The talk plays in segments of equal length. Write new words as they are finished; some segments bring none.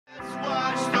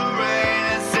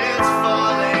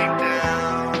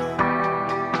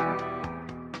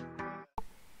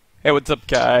Hey, what's up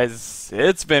guys?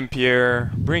 It's Vimp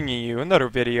here, bringing you another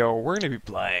video. We're going to be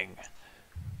playing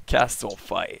Castle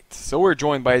Fight. So we're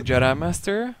joined by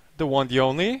Jedimaster, the one, the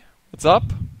only. What's up?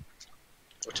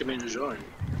 What do you mean you join?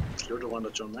 You're the one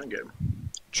that joined my game.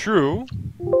 True.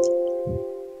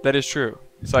 That is true.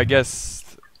 So I guess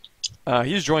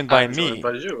he's joined by I'm joined me.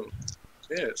 by you.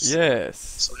 Yes. So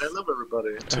Yes. hello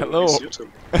everybody to Hello. his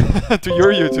YouTube. To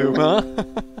your YouTube,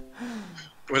 huh?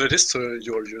 Well, it is to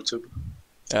your YouTube.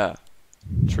 Yeah,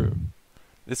 true.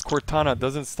 This Cortana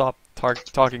doesn't stop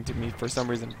talking to me for some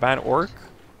reason. Ban Orc?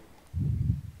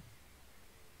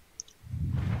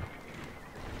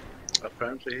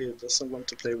 Apparently he doesn't want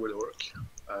to play with Orc.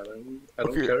 I don't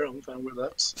Okay. care, I'm fine with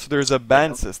that. So there's a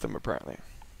ban system apparently.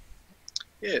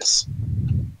 Yes.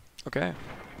 Okay.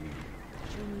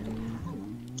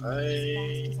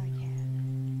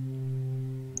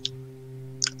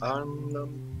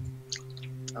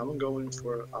 I'm going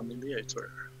for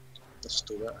Annihilator. Let's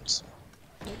do that.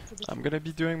 I'm gonna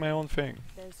be doing my own thing.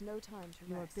 There's no time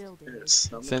to rest. Yes.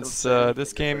 Since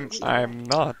this game, I'm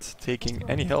not taking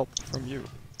any help from you.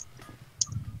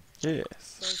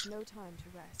 Yes. There's no time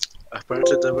to rest.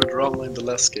 Apparently there were drama in the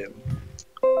last game.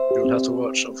 You'll have to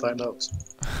watch and find out.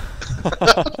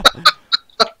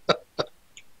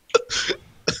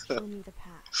 Show me the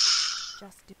path.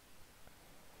 Just do.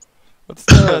 What's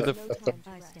the No time to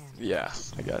rest. yeah,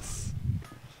 I guess.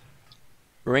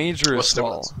 Ranger's What's the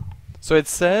Hall. So it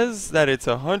says that it's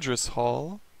a Huntress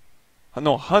Hall.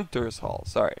 No, Hunter's Hall,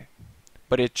 sorry.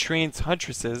 But it trains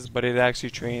Huntresses, but it actually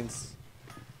trains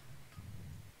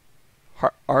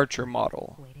Archer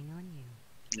model. Waiting on you.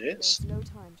 Yes. There's no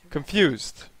time to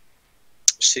Confused.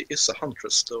 She is a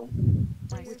huntress though.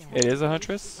 rest. It is a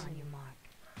Huntress? On your mark.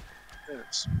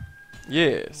 Yes.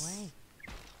 Yes. Away.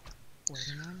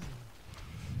 Waiting on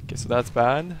you. Okay, so that's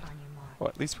bad. On your mark. Well,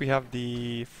 at least we have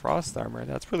the Frost Armor.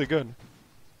 That's really good.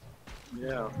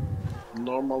 Yeah.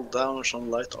 Normal damage on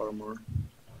light armor.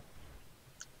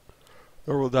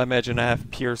 Normal damage, and I have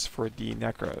Pierce for the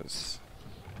Necros.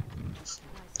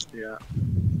 Yeah.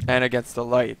 And against the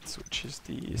light, which is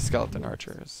the skeleton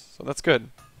archers. So that's good.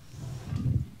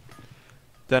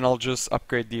 Then I'll just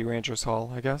upgrade the Ranger's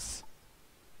Hall, I guess.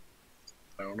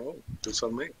 I don't know. Do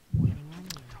tell me. Waiting on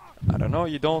you. I don't know,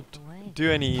 you don't Away. do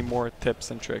any more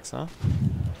tips and tricks, huh?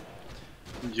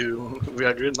 We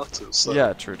agreed not to, so.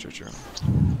 Yeah, true.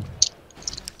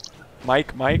 Mic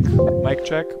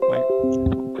check.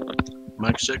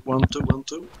 Mic check 1 2 1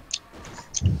 2.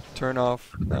 Turn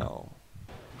off. No.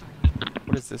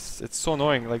 What is this? It's so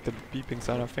annoying, like the beeping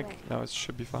sound. I think now it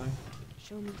should be fine.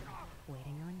 Show me.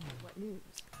 Waiting on you. What news?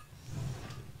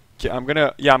 Okay, I'm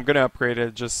gonna upgrade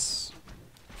it just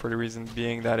for the reason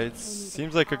being that it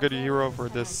seems like a good hero for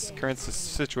this current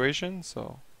situation,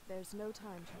 so There's no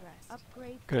time to rest.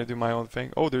 Upgrade. gonna do my own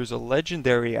thing. Oh, there's a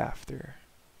legendary after.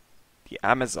 The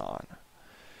Amazon.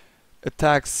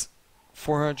 Attacks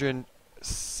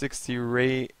 460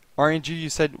 RNG, you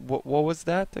said, what was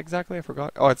that exactly? I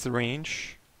forgot. Oh, it's the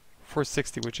range.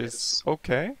 460, which is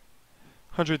okay.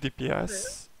 100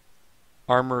 DPS.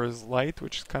 Armor is light,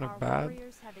 which is kind of Our bad.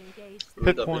 warriors have engaged the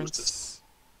Hit That points.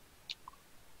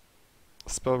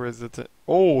 Spell resistance.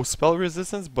 Oh, spell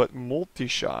resistance, but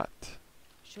multi-shot.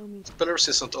 Show me. Spellers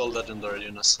isn't all legendary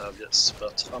units have, yes,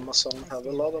 but Amazon have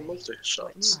a lot of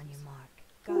multi-shots. On your mark.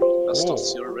 Guided. As Oh.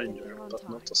 does your ranger, but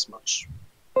not as much.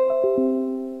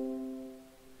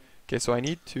 Okay, so I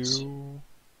need to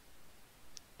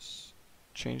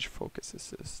change focus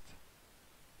assist.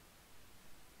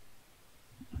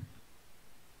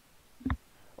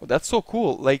 Oh, that's so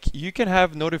cool. Like, you can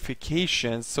have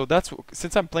notifications. So that's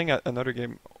since I'm playing another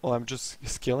game, well, I'm just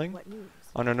skilling What news?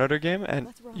 on another game, and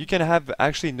What's wrong? you can have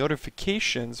actually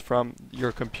notifications from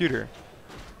your computer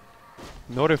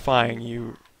notifying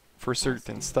you for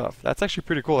certain stuff. That's actually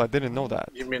pretty cool. I didn't know that.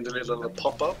 You mean the little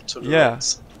pop-up to the Yeah.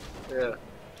 right? Yeah.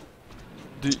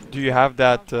 Do you have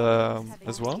that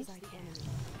as well?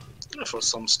 Yeah, for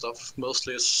some stuff.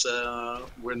 Mostly it's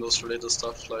Windows related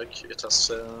stuff, like it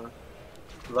has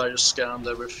virus scanned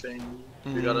everything,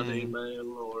 you got an Mm. email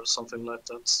or something like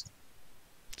that.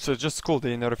 So just cool,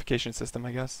 the notification system,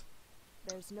 I guess.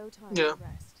 There's no time Yeah. to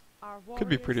rest. Our Could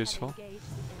be warriors pretty have useful. engaged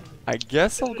the enemy. I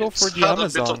guess I'll go for It's the had a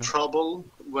bit Amazon. of trouble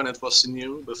when it was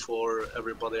new, before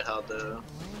everybody had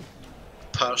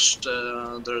patched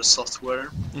their software.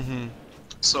 Mm-hmm.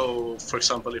 So, for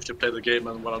example, if you play the game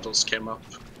and one of those came up,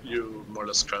 you more or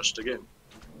less crashed the game.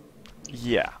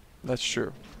 Yeah, that's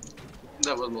true.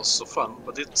 That was not so fun,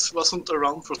 but it wasn't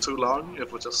around for too long.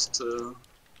 It was just a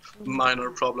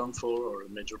minor problem or a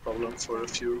major problem for a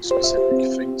few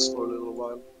specific things for a little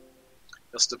while.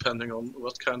 Just depending on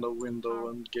what kind of window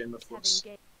and game it was.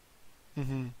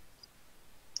 Mm-hmm.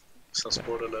 Since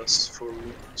borderless, full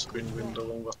screen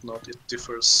window and whatnot, it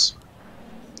differs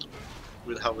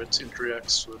with how it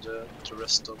interacts with the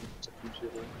rest of the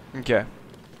computer. Okay.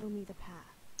 Show me the path.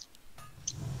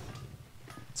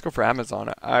 Let's go for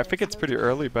Amazon. I think it's pretty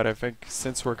early, but I think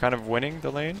since we're kind of winning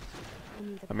the lane, Show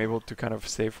me the I'm path. able to kind of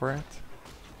save for it.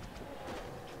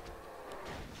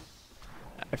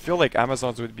 I feel like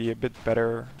Amazons would be a bit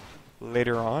better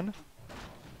later on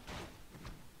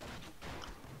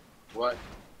Why?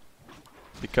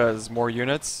 because more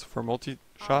units for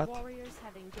Our multi-shot. warriors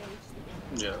have engaged the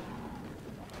enemy. Yeah.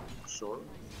 Sure.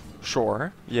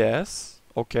 Sure. Yes.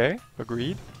 Okay.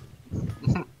 Agreed.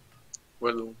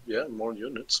 Well, yeah, more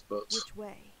units, but Which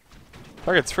way?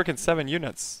 Target's freaking 7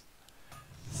 units.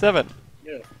 7.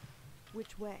 yeah.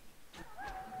 Which way?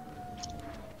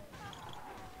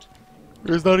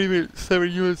 There's not even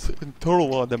 7 units in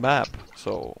total on the map,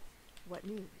 so What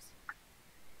news?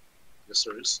 Yes,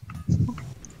 there is.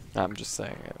 I'm just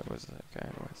saying it was okay.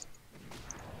 Anyways.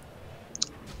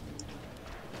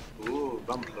 Ooh,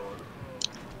 Vamp Lord.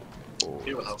 Oh,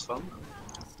 He will have fun.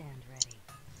 Stand ready.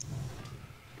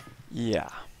 yeah.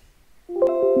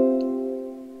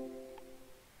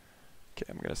 Okay,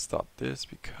 I'm gonna stop this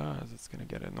because it's gonna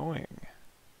get annoying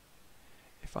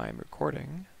if I'm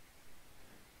recording.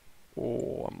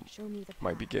 Oh, Show me the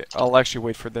might be path. get. I'll actually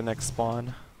wait for the next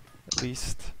spawn, at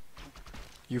least.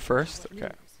 You first, What okay.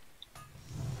 news?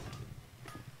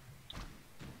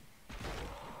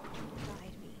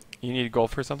 Guide me. You need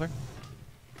gold for something?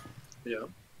 Yeah.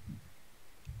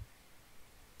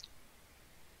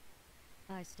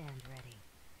 I stand ready.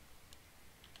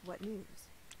 What news?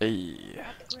 Hey.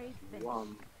 Upgrade Vimp.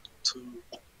 1, 2,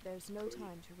 There's no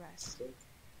time to rest. 4,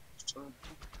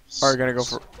 5. Are you gonna go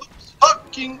for?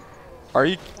 Fucking! Are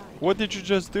you? Guide What did you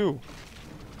just do?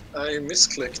 I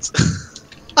misclicked.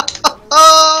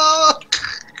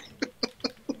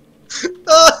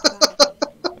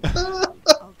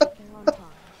 I'll get there on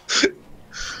time.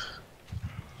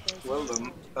 There's Well no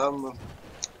then, time to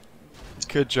rest.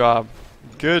 Good job.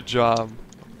 Good job.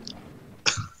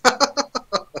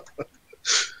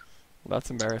 That's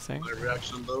embarrassing. My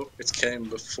reaction though, it came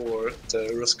before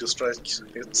the rescue strike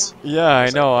hit. Yeah, I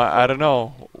know. I don't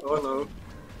know. Oh no.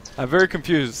 I'm very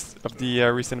confused of the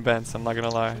recent events. I'm not gonna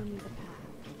lie. Show me the path.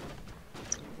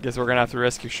 Guess we're gonna have to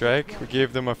rescue Shrek. We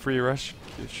gave them a free rescue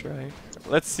Shrek.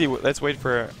 Let's see. Let's wait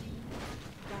for.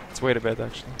 Let's wait a bit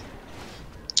actually.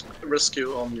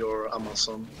 Rescue on your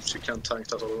Amazon. She can't tank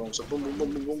that all alone, so boom boom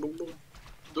boom boom boom boom boom.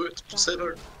 Do it. Save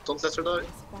her. Don't let her die.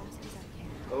 As fast as I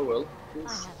can. Oh well. I Oof,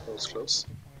 have that was close.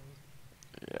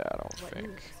 Yeah, I don't What think.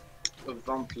 news? A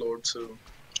Vamp Lord too.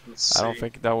 Let's see. I don't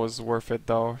think that was worth it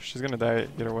though. She's gonna die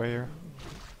either way here.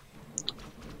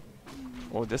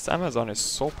 Oh, this Amazon is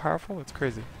so powerful. It's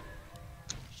crazy.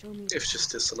 Show me the If she's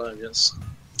path. still alive, yes.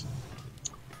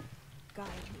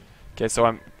 Guide me. Okay, so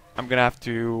I'm gonna have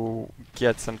to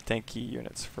get some tanky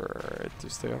units for it to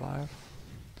stay alive.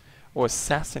 Oh,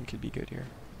 assassin could be good here.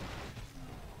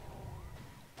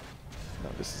 No,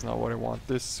 this is not what I want.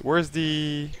 This. Where's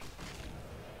the?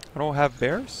 I don't have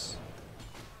bears.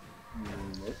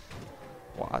 No.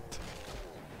 What?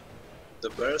 The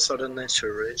bears are the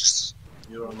nature race.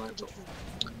 You are knight of.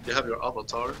 You have your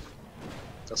avatar.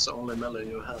 That's the only melee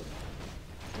you have.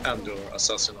 And your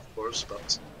assassin, of course,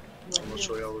 but I'm not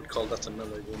sure I would call that a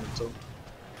melee unit though.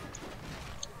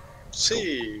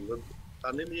 See, with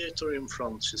Annihilator in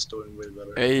front, she's doing way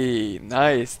better. Hey,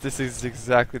 nice. This is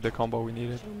exactly the combo we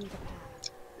needed. Show me the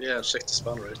path. Yeah, check the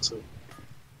spawn rate too.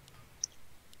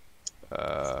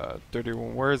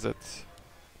 31. Where is it?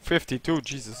 52.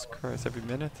 Jesus Christ! Every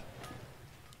minute.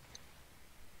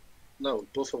 No,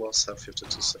 both of us have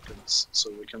 52 seconds,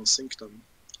 so we can sync them.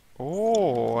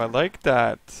 Oh, I like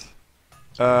that.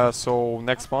 So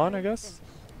next spawn, I guess.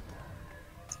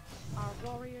 Our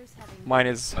warriors have engaged. Mine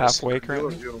is halfway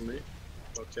currently. You on me.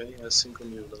 Okay, I sync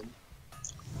on you then.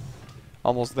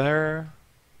 Almost there.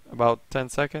 About 10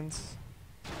 seconds.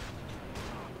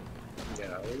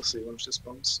 Yeah, we'll see when she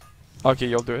spawns. Okay,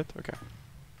 you'll do it. Okay.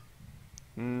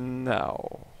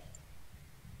 Now.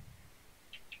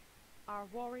 Our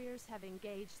warriors have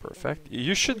engaged. the Perfect. enemy.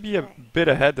 You should be a Which way? bit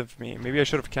ahead of me. Maybe I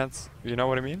should have cancelled. You know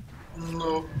what I mean?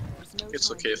 No, There's no it's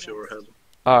time okay to if you're rest. ahead.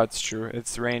 Oh, it's true.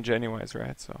 It's range anyways,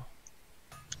 right? So.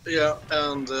 Yeah,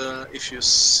 and if you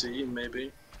see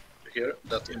maybe here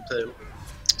that impale,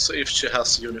 so if she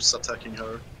has units attacking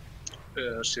her,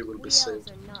 she will be Wheels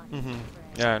saved. are not Mhm.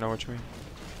 afraid. Yeah, I know what you mean.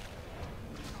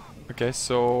 Okay,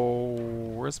 so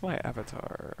where's my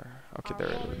avatar? Okay, Our there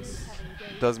it warriors is. have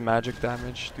engaged. Does magic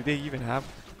damage. Do they even have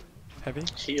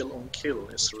heavy? Heal on kill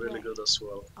is really good as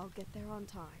well. I'll get there on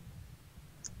time.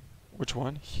 Which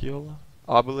one? Heal?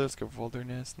 Obelisk of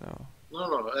Wilderness? No.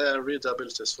 No, read the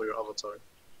abilities for your avatar.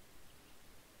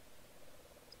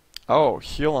 Oh,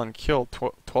 heal on kill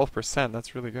 12%.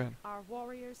 That's really good. Our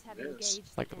warriors have Yes.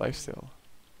 engaged Like the lifesteal.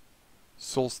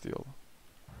 Soul steal.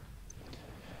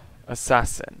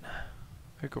 Assassin.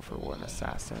 I go for one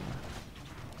assassin.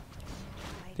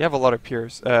 You have a lot of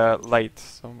pierce, light,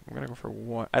 so I'm gonna go for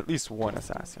one, at least one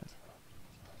assassin.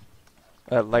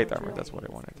 Light armor, that's what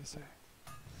I wanted to say.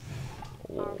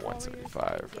 Oh,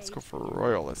 175. Let's go for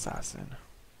royal assassin.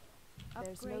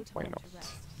 There's no Why time not? to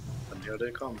rest. And here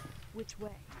they come. Which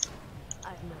way?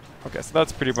 I've no. Okay, so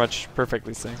that's pretty much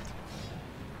perfectly synced.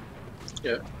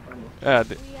 Yeah, I know.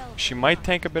 Yeah, she might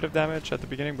tank a bit of damage at the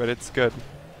beginning, but it's good.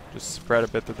 Just spread a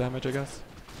bit of damage, I guess.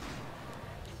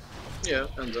 Yeah,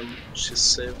 and then she's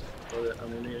saved by the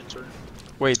Annihilator.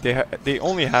 Wait, they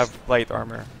only have light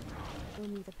armor. Show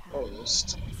me the path.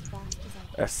 Almost. As fast as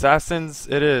I can. Assassins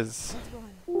it is. Let's run.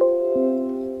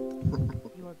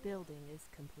 Your building is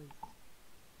complete.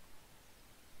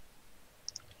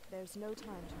 There's no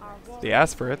time to our They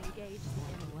asked for warriors it. have engaged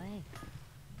the enemy.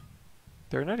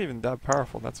 They're not even that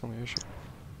powerful, that's the only issue.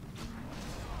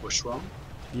 Which one?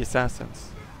 The assassins.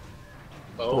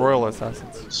 Oh, Royal they're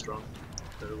assassins. Very strong.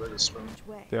 They're really strong. Which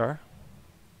way? They are?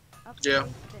 Upgrade Yeah.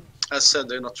 finished. As said,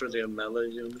 they're not really a melee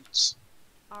unit.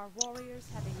 Our warriors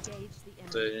have engaged the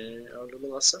enemy. They are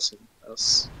little assassin,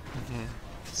 as Mm-hmm.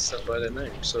 said by their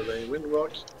name. So they win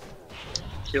rock,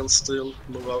 kill steal,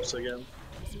 move out again,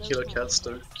 There's no kill a time to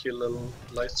caster, rest. kill a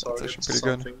light target, actually pretty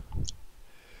good. something.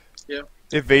 Yeah,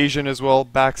 Evasion as well,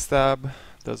 backstab.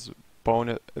 Does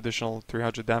bone additional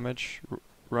 300 damage.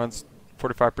 Runs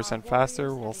 45%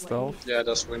 faster while stealth. yeah,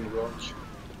 that's win rock.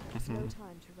 There's no Mhm.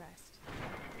 time to rest.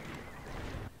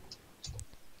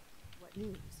 What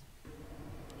news?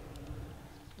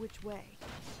 Which way?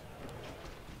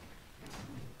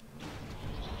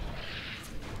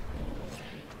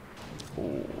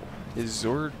 Ooh.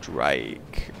 Azure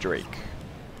Drake.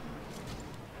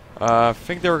 I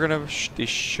think they were gonna. They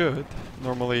should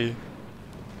normally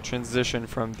transition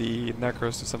from the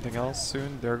Necros to something else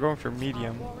soon. They're going for Our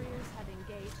medium. warriors have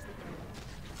engaged the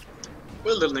enemy.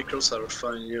 Well, the Necros are a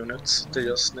fine unit. They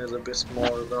just need a bit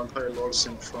more vampire lords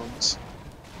in front.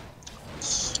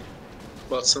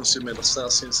 But since you made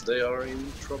assassins, they are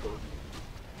in trouble.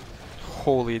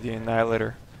 Holy, the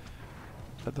Annihilator.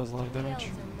 That does a lot of damage.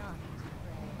 Bells are not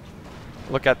prey.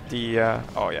 Look at the.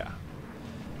 Oh yeah.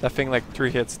 That thing like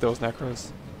 3 hits those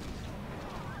Necros.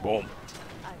 Boom.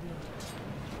 I've noticed.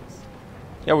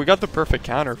 Yeah, we got the perfect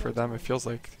counter for them. It feels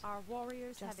like. Our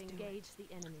warriors have Just do it. engaged the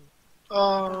enemy.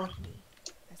 Uh, Guide me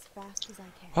as fast as I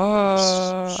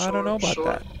can. I don't know about Sure.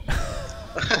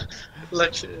 that.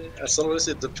 like, as always,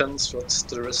 it depends what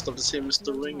the rest of the team is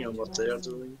doing and what they are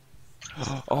doing.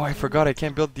 Oh, I forgot. I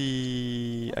can't build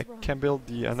the. I can't build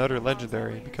the another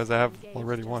legendary because I have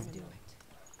already one. Just do it.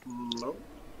 No,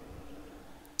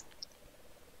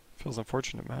 Feels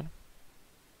unfortunate, man.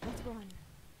 Let's run.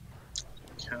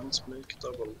 can't make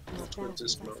double. Not with fast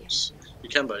this as I can. mouse. You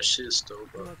can buy cheese though, Your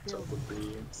but that building would be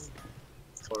is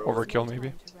complete. far Over- away. Overkill, No maybe?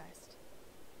 time to rest.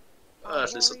 Our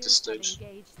At least at this warriors have stage.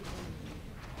 engaged the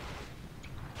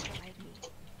enemy.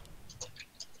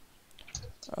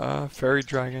 Guide me. Fairy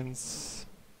dragons.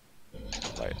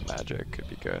 Light magic could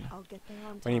be good. I'll get there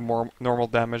on We need time. more normal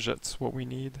damage. That's what we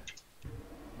need.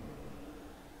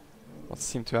 Let's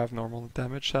seem to have normal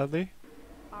damage, sadly.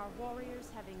 Our warriors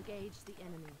have engaged the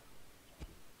enemy.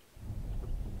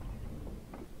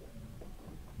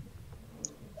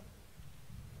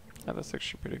 Yeah, that's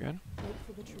actually pretty good. Wait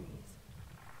for the trees.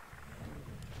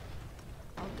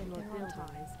 I'll get Your there on building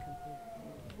time. is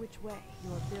complete. Which way?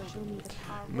 Your Show me building the is path.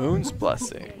 our Moon's warriors have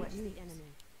blessing. engaged the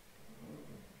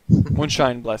enemy.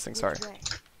 Moonshine blessing. Sorry. Which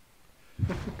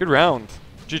way? Good round.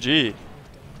 GG.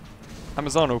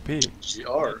 Amazon OP.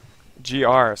 GR.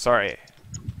 GR. Sorry.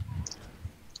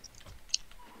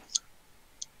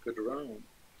 Good round.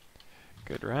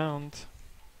 Good round.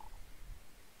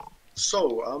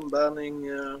 So, I'm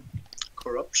banning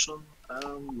corruption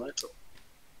and nitro.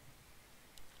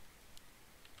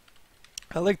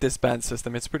 I like this ban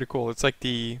system. It's pretty cool. It's like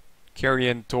the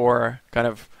Carrion Tour kind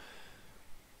of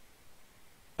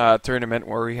tournament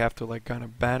where we have to like kind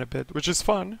of ban a bit, which is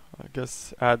fun. I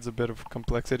guess adds a bit of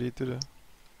complexity to the.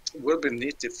 Would be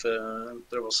neat if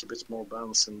there was a bit more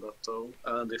bans in that though,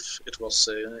 and if it was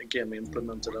a game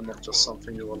implemented and not just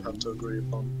something you all have to agree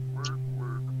upon.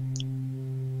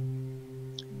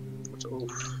 But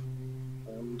oof,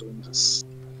 I'm doing this.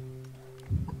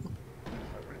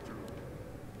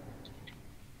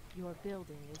 Your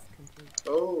building is complete.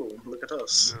 Oh, look at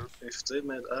us. If they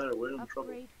made air, we're in trouble.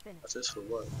 Upgrade finished. At least for a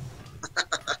while.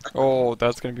 Oh,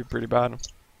 that's gonna be pretty bad.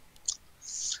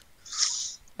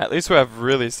 At least we have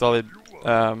really solid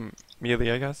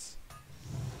melee, I guess.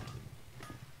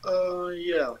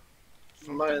 Yeah.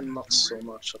 Mine not so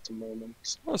much at the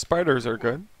moment. Well, spiders are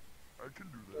good.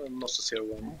 Not a tier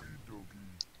 1.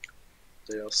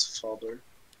 They are father.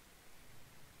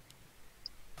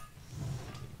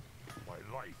 My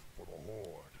life for the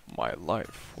Horde. My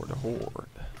life for the Horde.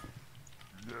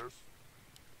 Yes.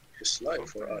 His life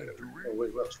for Iron. Oh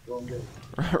wait, what? Wrong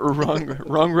game.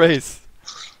 wrong race.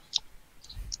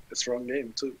 It's wrong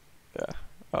game too. Yeah.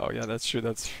 Oh yeah, that's true.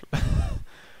 That's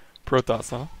Protoss,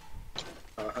 huh?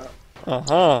 Uh-huh.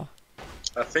 Uh-huh.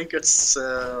 I think it's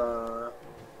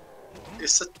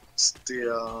is it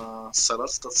the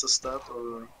Zealots that says that,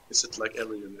 or is it like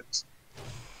every unit?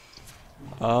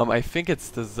 I think it's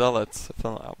the Zealots, if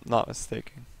I'm not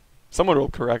mistaken. Someone will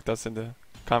correct us in the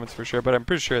comments for sure, but I'm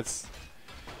pretty sure it's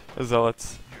the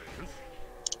Zealots.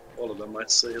 All of them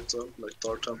might say it though, like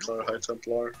Dark Templar, High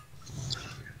Templar,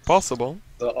 Possible.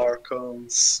 the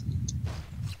Archons.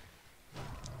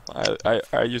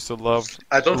 I used to love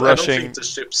I don't rushing. think the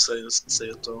ships say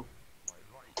it though.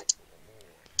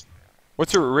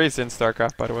 What's your race in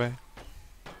StarCraft, by the way?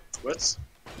 What?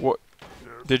 What?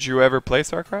 Did you ever play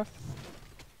StarCraft?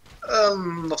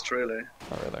 Not really.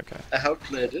 Oh, really? Okay. I have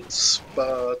played it,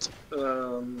 but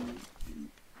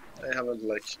I haven't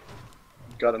like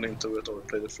gotten into it or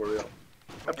played it for real.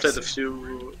 I played a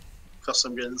few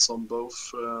custom games on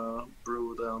both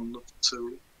Brood and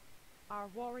 2. Our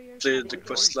warriors Played have the engaged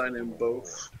quest line in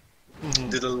both.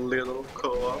 Did a little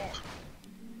co-op.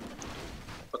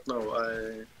 But no,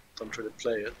 I don't really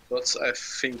play it. But I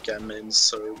think I main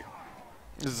Zerg.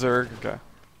 Zerg, okay.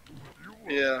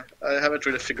 Yeah, I haven't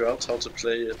really figured out how to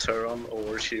play a Terran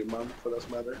or Human for that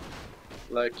matter.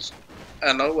 Like,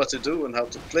 I know what to do and how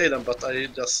to play them, but I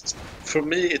just, for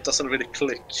me, it doesn't really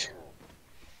click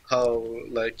how,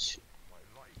 like,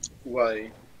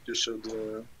 why you should,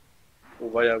 or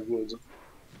why I would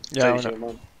Yeah, play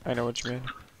Human. I know what you mean.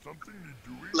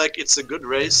 Like, it's a good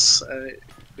race.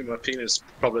 In my opinion, it's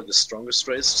probably the strongest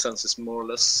race since it's more or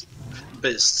less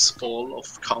based all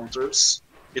of counters.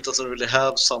 It doesn't really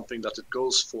have something that it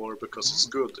goes for because it's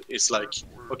good. It's like,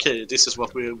 okay, this is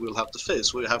what we will have to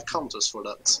face. We have counters for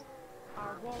that.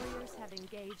 Our warriors have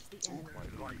engaged the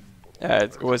enemy. Yeah,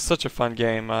 it was such a fun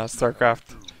game,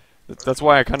 StarCraft. That's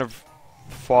why I kind of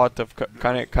thought of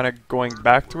kind of going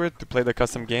back to it to play the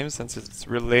custom games, since it's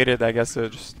related, I guess,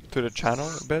 just to the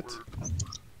channel a bit.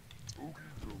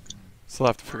 Still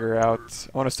have to figure out.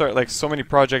 I want to start like so many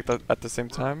projects at the same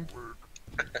time.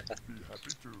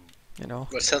 You know.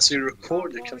 But since you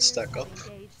record, you can Warriors stack up. have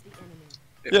engaged the enemy.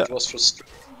 If Yeah. it was for stream,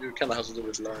 you kind of have to do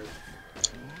it live. I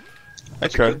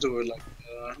But you could. could do it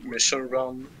like mission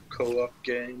run, co-op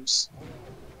games.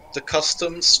 The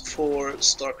customs for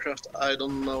StarCraft, I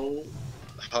don't know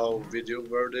how video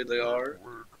worthy they are.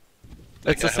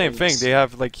 Like, It's the I same haven't thing. They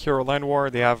have like Hero Line War.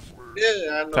 They have Yeah,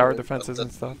 I know. tower but defenses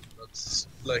and stuff. That's,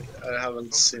 like, I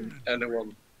haven't seen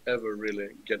anyone ever really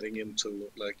getting into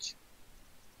like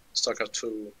StarCraft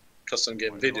 2 custom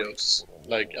game videos.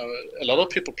 Like a lot of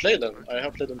people play them. I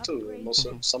have played them too. Most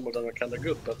of, some of them are kind of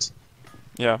good, but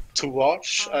Yeah. to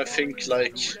watch, Our I think warriors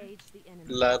like have engaged the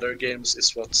enemy. ladder games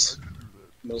is what's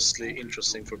mostly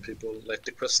interesting for people. Like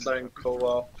the questline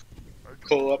co-op.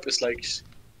 Co-op is like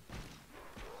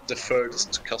the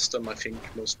furthest custom I think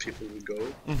most people will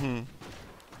go. Mhm.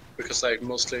 Because like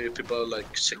mostly people are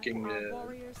like checking Our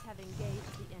warriors have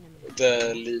engaged the enemy.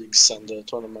 the leagues and the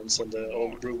tournaments and the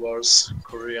old brew wars,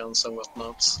 Koreans and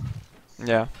whatnot.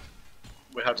 Yeah.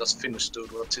 We have just finished,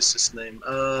 dude. What is his name?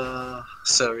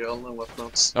 Serial and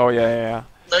whatnot. Oh yeah.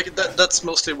 Like that's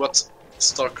mostly what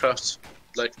StarCraft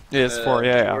like It is for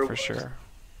yeah, World for sure.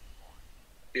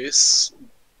 is.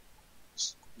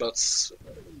 But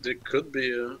there could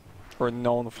be Or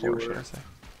known for, should Viewer- I say?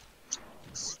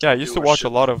 Yeah, I used to watch a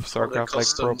viewership lot of for the StarCraft, like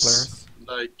pro customs, players.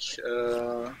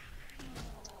 like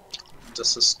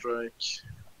Desert Strike.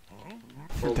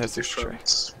 All the Desert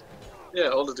different, yeah,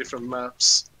 all the different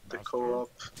maps, the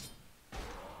co-op.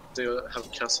 They have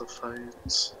castle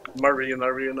fights. Marine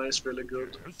Arena is really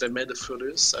good. They made the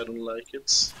footies. I don't like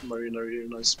it. Marine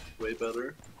Arena is way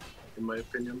better, in my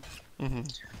opinion. Mhm.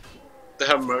 They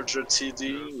have Merger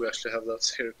TD. We actually have that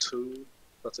here too,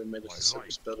 but they made it so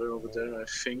much better over there. I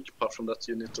think. Apart from that,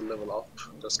 you need to level up.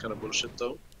 That's kind of bullshit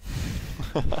though.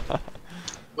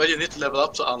 Well, you need to level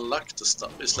up to unlock the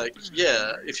stuff. It's like,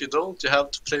 yeah, if you don't, you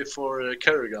have to play for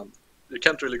Kerrigan. You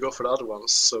can't really go for the other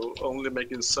ones, so only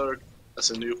making Zerg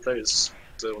as a new player is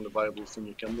the only viable thing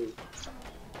you can do.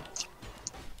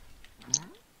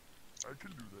 I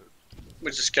can do that.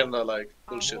 which is kinda like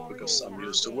Our bullshit warriors because I'm have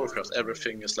used to engaged Warcraft. the enemy.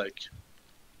 Everything is like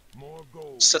More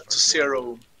gold. set to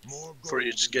 0 More for gold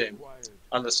each is game, required.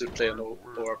 unless you play an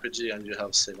ORPG and you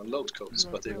have save and load codes.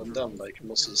 Your But even building then, is like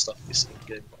most of the stuff is in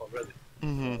game already,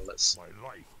 more or less. My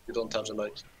life. You don't have to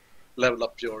like level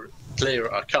up your player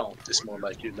account. It's more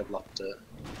like you level up the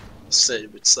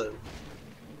save itself.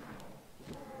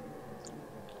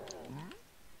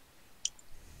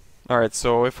 Alright,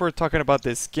 so if we're talking about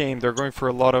this game, they're going for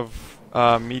a lot of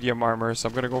medium armor, so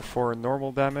I'm gonna go for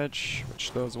normal damage,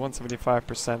 which does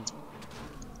 175%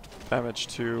 damage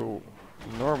to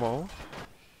normal.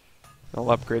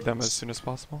 I'll upgrade them as soon as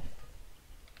possible.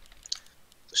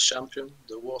 The champion,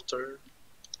 the water,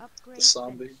 Upgrade the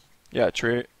zombie. finished. Yeah,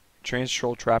 Trained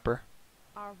Troll Trapper.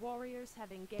 Our warriors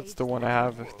have engaged. That's the one I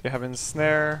have. They have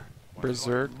Ensnare,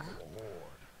 Berserk.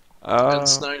 And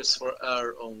snare is for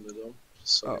air only though.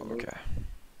 So Oh, okay.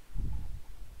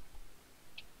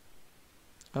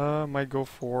 Might go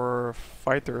for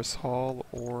Fighter's Hall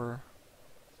or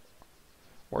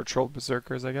Troll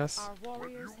Berserkers, I guess. Our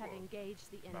warriors have engaged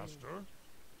the enemy. Master.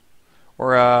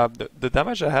 Or the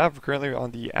damage I have currently on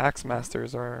the Axe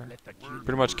Masters are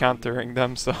pretty much countering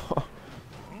them, so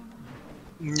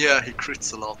Yeah, he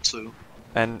crits a lot too.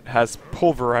 and has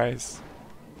Pulverize.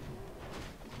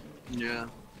 Yeah.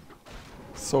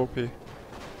 Soapy.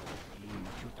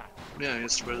 Yeah,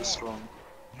 he's very strong.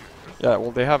 Yeah,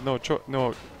 well they have no.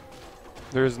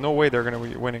 There's no way they're gonna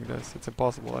be winning this. It's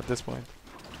impossible at this point.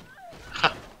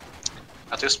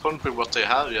 At this point with what they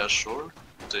have, yeah sure.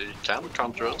 They can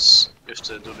counter us if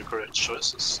they do the correct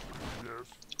choices. Yes.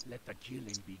 Let the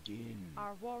killing begin.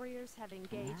 Our warriors have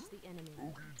engaged the enemy.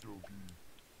 Okie dokie.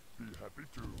 Be happy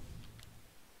to.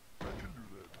 I can do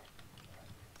that.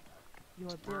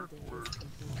 Your building is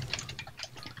complete.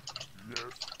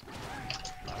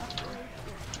 Yes.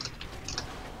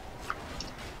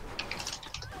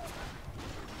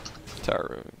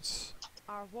 Taroons.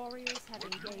 Our warriors have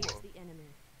engaged the enemy.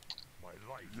 My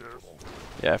life. Yes.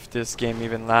 Yeah, if this game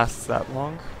even lasts that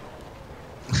long.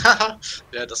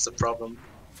 Yeah, that's the problem.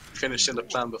 Finishing the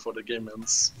plan before the game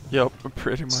ends. Yep,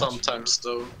 pretty much. Sometimes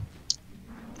though.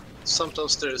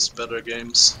 Sometimes there is better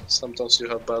games. Sometimes you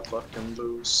have bad luck and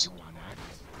lose.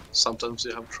 Sometimes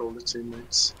you have trolly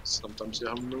teammates. Sometimes you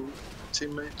have no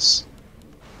teammates.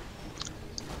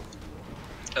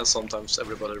 And sometimes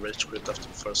everybody rage quit after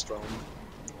the first round.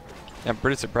 I'm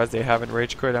pretty surprised they haven't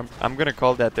rage quit. I'm gonna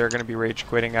call that they're gonna be rage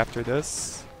quitting after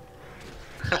this.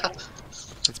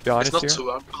 Let's be honest It's not here. too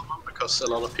uncommon because a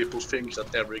lot of people think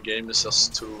that every game is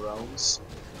just 2 rounds.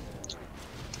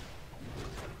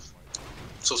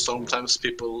 So sometimes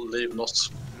people leave not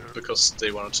because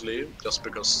they wanted to leave, just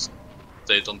because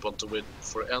they don't want to wait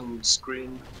for end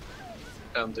screen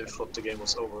and they thought the game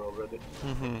was over already.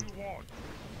 Mm-hmm.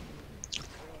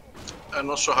 I'm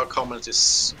not sure how common it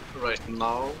is right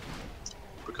now,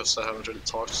 because I haven't really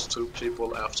talked to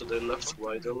people after they left,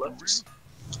 why they left.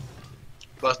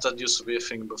 But that used to be a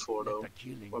thing before though,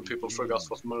 when people forgot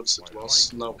what modes it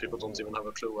was. Now people don't even have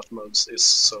a clue what modes is,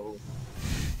 so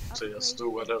they just do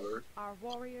whatever. Our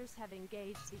warriors have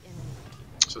engaged the enemy.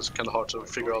 So it's kinda hard to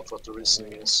figure out what the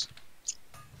reasoning is.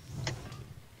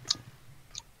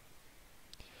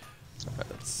 Alright,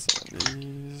 let's send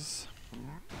these.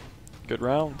 Good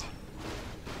round.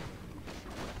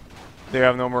 They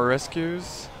have no more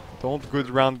rescues. Don't good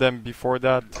round them before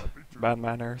that. Bad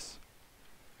manners.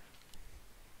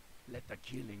 Let the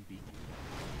killing begin.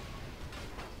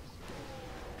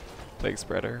 Plague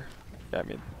Spreader. Yeah, I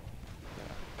mean,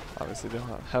 yeah, obviously they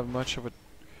don't have much of a.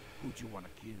 Who'd you wanna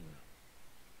kill?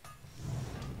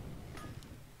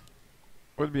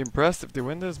 Would be impressed if they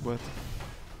win this, but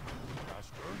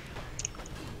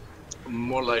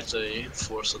More like they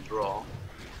force a draw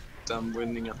than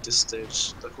winning at this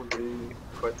stage. That would be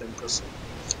quite impressive.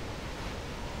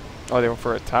 oh, they went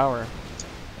for a tower.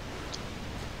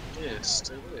 Yes,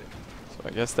 they did. So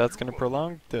I guess that's gonna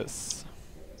prolong this.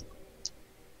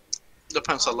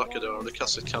 Depends how lucky they are. The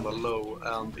cast is kinda low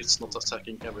and it's not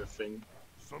attacking everything.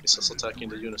 It's just attacking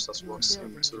the units that walks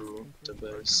into the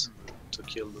base to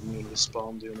kill the newly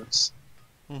spawned units.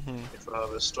 Mm-hmm. If we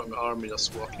have a strong army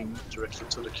that's walking directly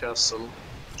to the castle,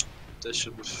 they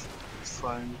should be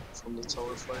fine from the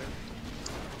tower fire.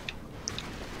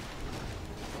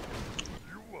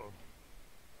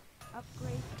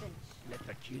 Upgrade finished. Let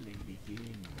the killing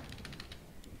begin.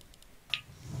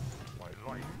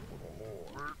 My life for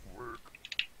the Horde. Work.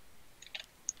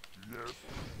 Yes.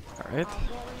 Alright, Our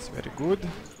warriors that's very have good.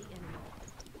 engaged the enemy.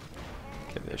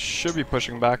 Okay, they should be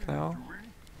pushing back now.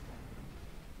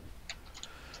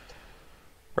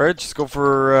 Alright, just go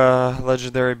for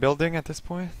legendary building at this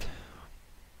point.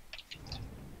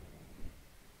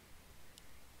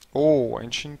 Oh,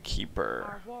 Ancient Our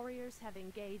Keeper. warriors have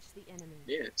engaged the enemy.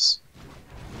 Yes.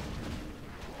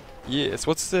 Yes,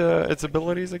 what's its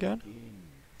abilities again? Begin.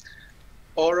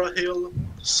 Aura heal,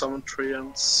 summon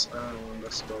treants, and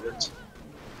that's about it.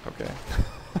 Okay.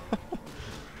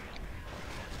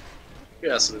 He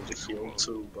has a little heal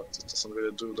too, but it doesn't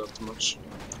really do that much.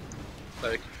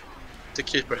 Like, the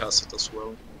Keeper has it as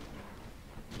well.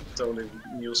 The only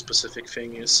new specific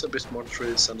thing is a bit more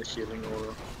trees and the healing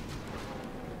aura.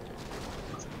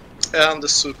 And the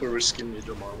super risky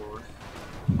medium armor. Our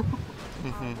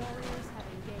Mhm. warriors have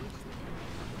engaged the enemy.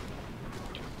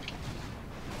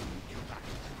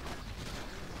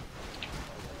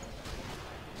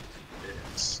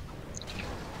 Yes.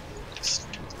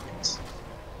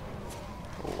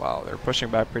 Oh, wow, they're pushing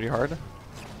back pretty hard.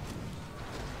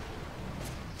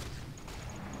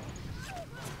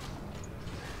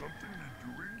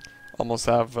 Almost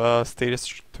have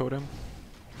status totem.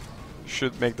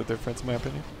 Should make the difference in my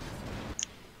opinion.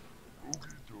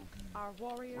 Our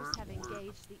warriors have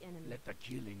engaged the enemy. Let the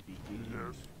killing begin.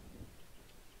 Yes.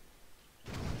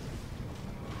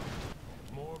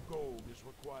 More gold is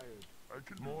required. I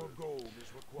can do More that. gold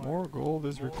is required. More gold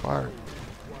is More required. gold is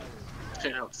required.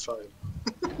 Yeah, 5.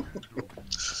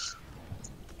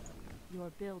 Your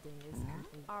building is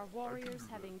complete. Our warriors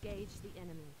have engaged the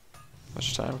enemy.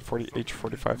 Much time?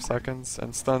 45 seconds.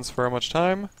 And stuns for how much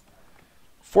time?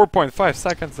 4.5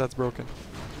 seconds, that's broken.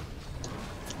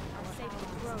 Our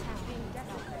sacred grove is being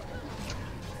desecrated.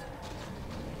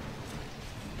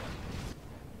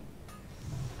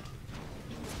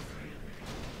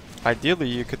 Ideally,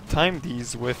 you could time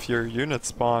these with your unit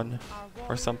spawn. Our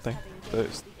warriors something. have engaged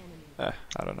Those- the enemy.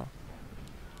 I don't know.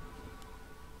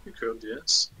 You could,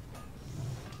 yes.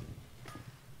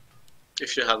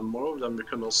 If you had more of them, you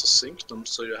can also sink them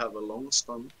so you have a long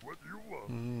stun. What do you want?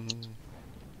 Mm.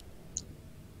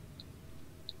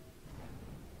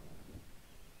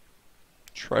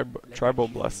 Tribal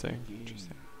blessing.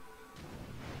 Interesting.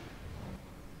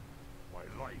 My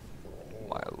life for a whole.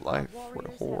 My Our life for the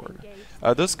warriors have horde. engaged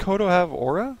the Does enemy. Kodo have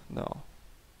aura? No.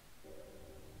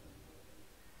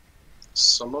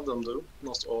 Some of them do,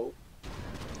 not all.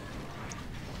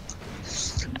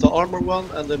 The armor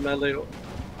one and the melee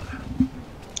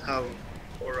have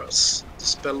auras. The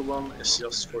spell one is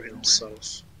just for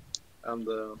himself. And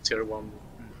the tier 1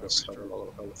 does have a lot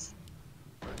of health.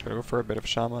 Gonna go for a bit of Let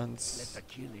shamans. the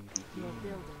killing Your begin.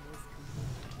 building is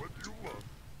complete. What do you want?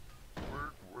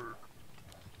 Work, work.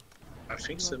 I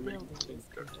think Your they make building is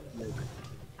Tinker, complete. maybe.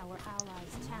 Our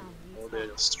allies' town Or needs they're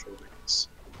help. just trolling us.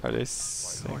 Are they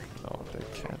synced? No, they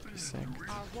can't be synced.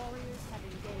 Our warriors have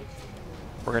engaged the enemy.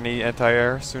 We're gonna need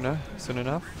anti-air soon enough.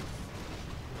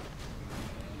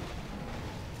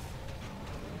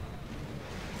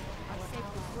 Our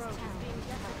sacred grove is being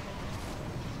desecrated.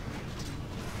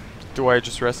 Do I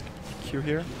just rescue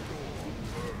here?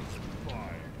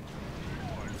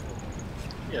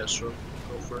 Yeah, sure.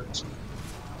 Go for it.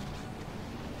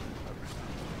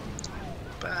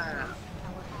 Bam! Our allies'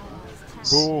 town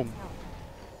Boom. needs help.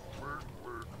 Work,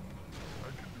 work.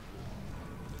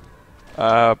 I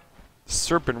can do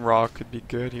Serpent Rock could be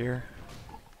good here.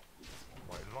 that.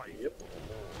 My life Yep. for a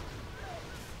whole.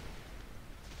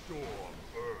 Storm,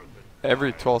 earth, and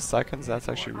Every 12 seconds, that's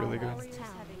actually really Our good. warriors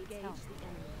have engaged the enemy.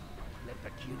 Let the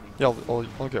killing Yeah,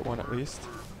 I'll get one at least.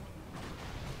 Your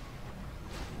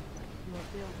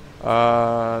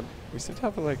building We seem to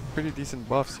have like pretty decent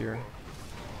buffs here.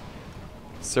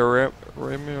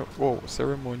 Ceremonial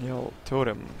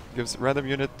Totem gives random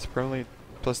unit permanently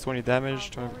plus 20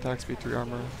 damage, 20 attack speed, 3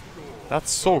 armor. That's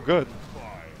so good.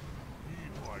 fire.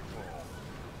 Heed my call.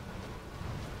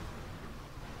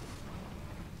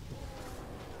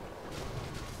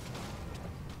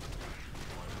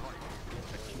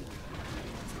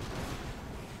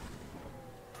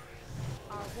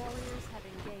 Our warriors have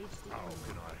engaged the How enemy.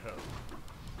 can I help?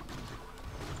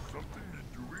 Something you're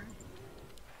doing?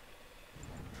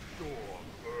 Storm,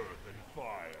 earth, and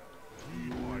fire. Heed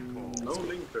my call. No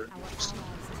linker. Our allies'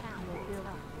 town building is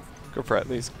complete. Go for at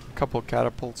least a couple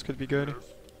catapults could be good.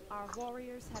 Our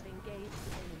warriors have engaged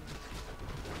the enemy.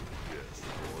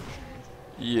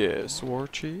 Yes, War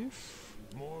Chief.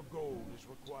 More gold is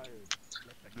required.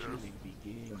 Let the killing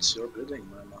begin. What's your bidding,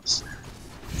 my master? Our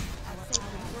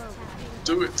sacred grove is being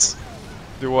Do it!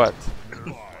 Do what? My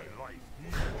life.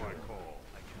 Heed my call.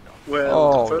 Well,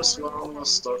 Oh. the first one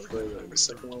was Darth Vader, the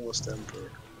second one was the Emperor.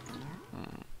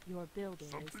 Your building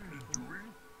is Something complete. you're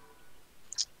doing?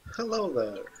 Hello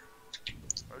there,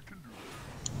 I can do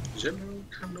that. General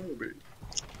Kenobi.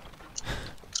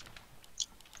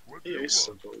 What He do you is a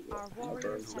want? bold Our one,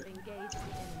 warriors have apparently. engaged the enemy.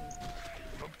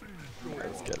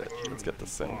 Let's get it. Let's get the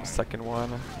second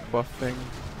one. Buffing.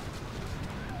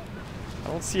 I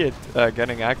don't see it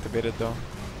getting activated though.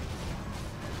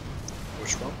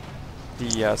 Which one?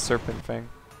 The serpent thing.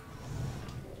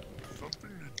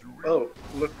 Oh,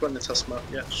 look when it has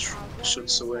yeah,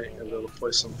 shoots away a little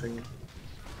poison thing.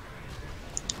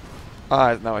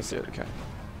 Ah, now I see it. Okay.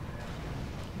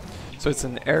 So it's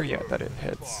an area that it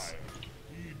hits.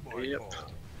 Yep.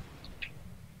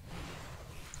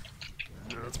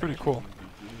 It's pretty cool.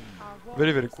 Our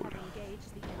Very, very warriors cool. have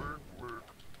engaged the enemy.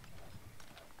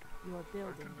 Your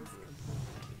building is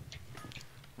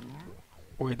complete.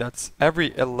 Wait, that's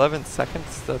every 11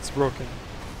 seconds that's broken.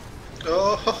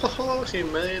 Oh, he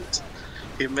made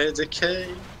a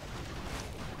K.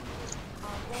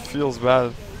 Feels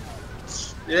bad.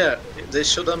 Yeah, they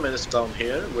should have made it down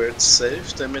here where it's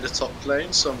safe. They made a top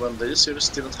lane, so when these units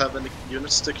didn't have any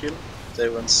units to kill, they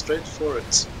went straight for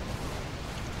it.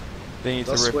 They need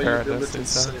That's to why you repair build this, it they in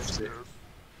said. safety.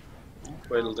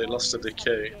 Well, they lost the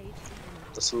decay.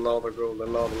 That's a lot of gold, a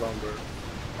lot of lumber.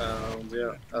 And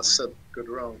yeah, as said, good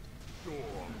round.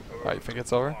 Ah, you think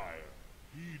it's over?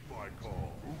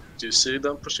 Do you see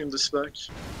them pushing this back?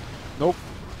 Nope.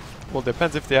 Well,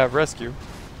 depends if they have rescue.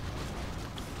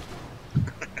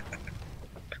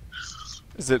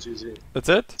 Is it? GG. That's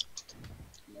it?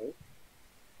 No.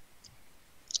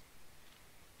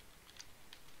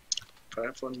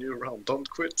 Time for a new round. Don't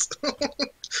quit.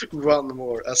 One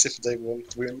more, as if they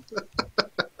won't win. I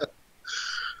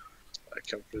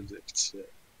can predict, yeah.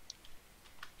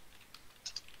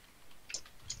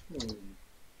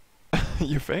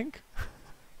 You think?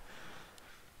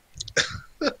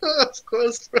 Of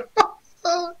course.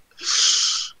 Oh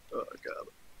god.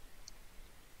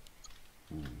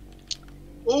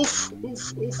 Oof,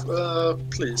 oof, oof.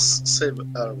 Please, save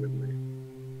air with me.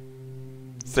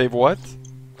 Save what?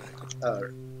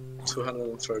 Air.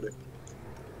 230.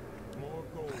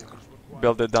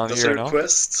 Build it down That's here, a no?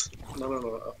 request.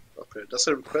 No, up here. That's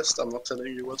a request. I'm not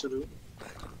telling you what to do.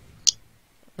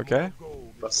 Okay.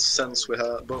 But since we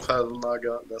have both have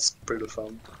Naga, that's pretty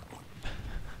fun.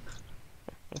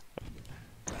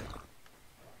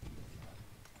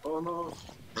 Oh no!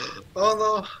 Oh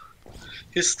no!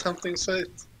 He's tempting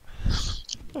fate.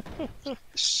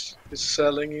 He's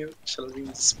challenging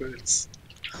the spirits.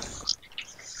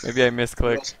 Maybe I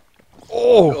misclicked. We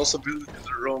Oh! also built in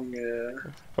the wrong.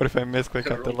 What if I misclick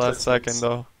Yeah, at the wrong last second placements.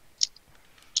 though?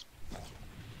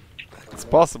 It's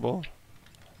possible.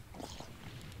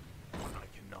 I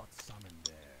cannot summon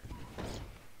there.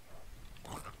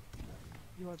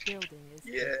 Your building is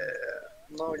Yeah,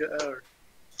 Naga air.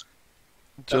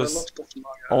 And a Just lot of Naga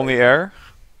only air?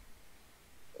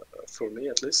 for me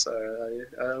at least.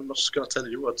 I'm not just gonna tell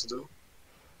you what to do.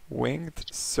 Winged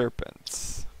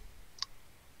serpents.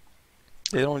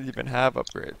 They don't even have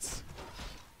upgrades.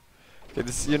 Okay,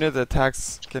 this unit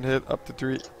attacks can hit up to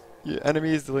 3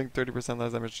 enemies, dealing 30%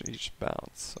 less damage to each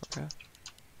bounce. Okay.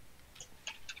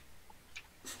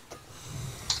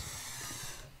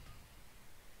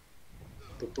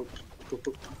 Boop, boop, boop,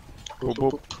 boop. Boop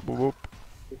boop boop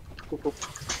Boop, boop.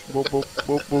 boop boop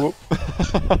boop boop boop.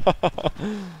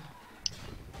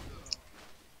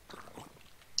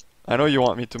 I know you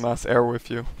want me to mass air with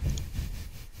you.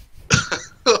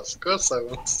 Of course I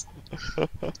want.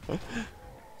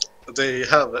 They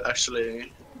have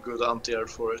actually good anti-air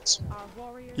for it. our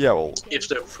warriors Yeah, have well, engaged If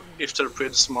the enemy. they're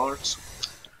pretty smart,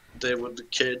 they would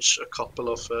cage a couple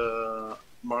of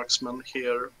marksmen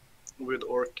here with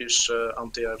orcish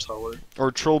anti-air tower.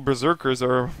 Or troll berserkers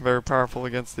are very powerful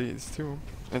against these too.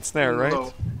 And snare, right?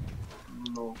 No.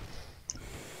 No.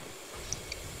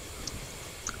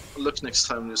 Look next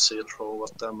time you see a troll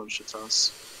what damage it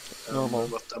has. And Normal.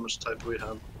 what damage type we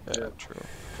have. Yeah, true.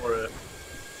 Or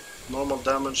normal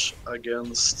damage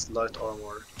against light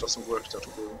armor. Doesn't work that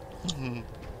well. Mhm.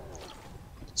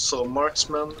 So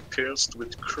marksman pierced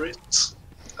with crit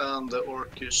and the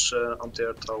orcish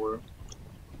anti-air tower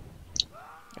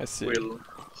I see. will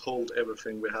hold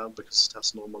everything we have because it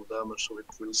has normal damage, so it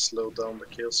will slow down the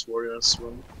Chaos Warrior as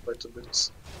well quite a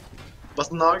bit. But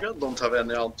Naga don't have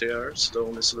any anti-air, so the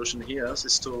only solution he has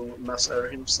is to mass air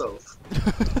himself.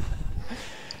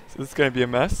 So this is gonna be a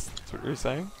mess, that's what you're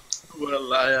saying?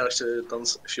 Well, I actually done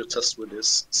a few tests with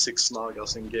this 6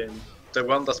 Nagas in game. The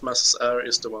one that masses air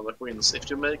is the one that wins. If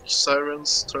you make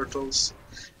sirens, turtles,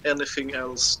 anything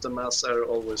else, the mass air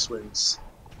always wins.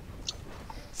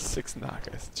 6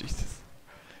 Nagas, Jesus.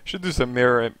 Should do some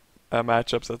mirror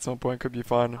matchups at some point, could be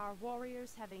fun. Our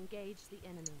warriors have engaged the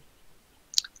enemy.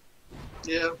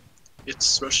 Yeah, it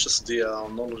stretches the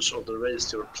knowledge of the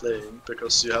race you're playing,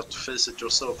 because you have to face it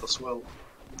yourself as well.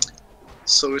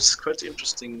 So it's quite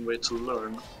interesting way to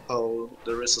learn how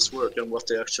the races work and what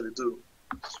they actually do,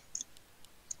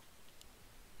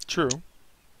 True.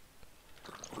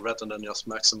 rather than just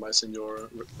maximizing your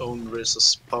own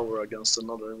race's power against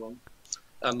another one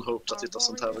and hope that Our it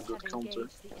doesn't have a warriors good have counter.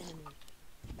 engaged the enemy.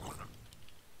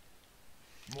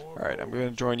 More Alright, I'm gold going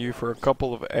to is join you for a required.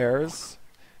 couple of airs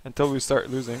until we start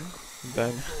losing.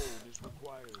 Then, Gold is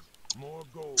required. More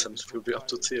gold Then is it will be up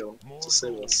to required. Theo More to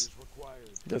save gold us. is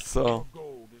required. guess so. More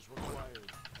gold is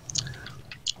required.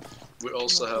 We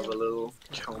also Your have a building little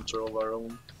is complete. counter of our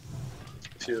own.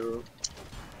 If you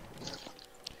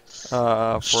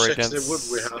For check against the wood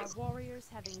we Our have, warriors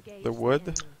have engaged the wood,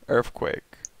 enemy.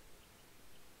 earthquake.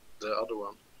 the other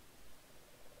one.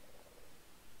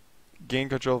 Gain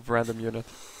control of random unit.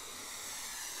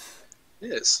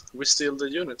 Yes, we steal the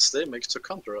units they make to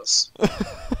counter us.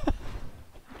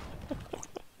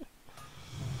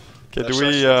 Okay, do That's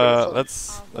we, actually pretty fun. Our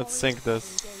let's warriors sync have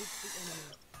this. engaged the enemy.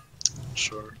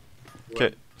 Sure.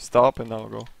 Okay, stop and now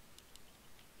go.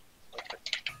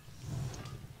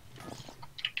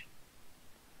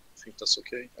 I think that's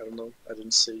okay. I don't know. I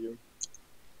didn't see you.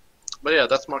 But yeah,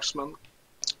 that marksman.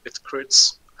 It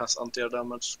crits, has anti-air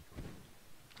damage.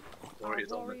 Or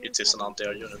it is an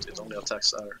anti-air unit, it only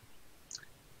attacks air.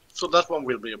 So that one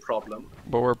will be a problem.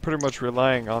 But we're pretty much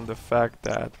relying on the fact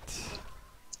that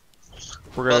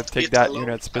we're gonna But take it that alone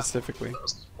unit can specifically.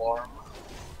 swarm.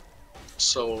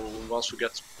 So once we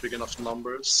get big enough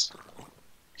numbers,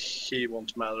 he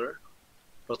won't matter.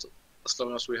 But as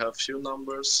long as we have few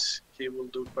numbers, he will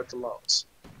do quite a lot.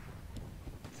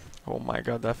 Oh my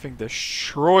god, that thing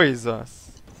destroys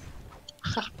us.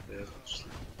 Yeah.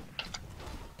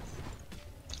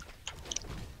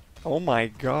 Oh my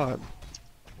god.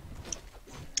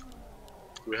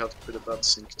 We have pretty bad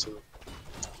sync too.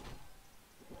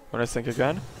 Wanna sync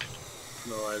again?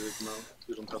 No, I didn't know.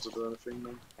 You don't have to do anything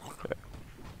now. Okay.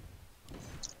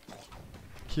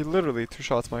 He literally two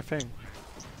shots my thing.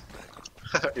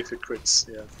 If it crits,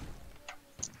 yeah.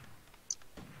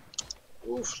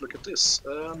 Oof, look at this.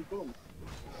 And boom.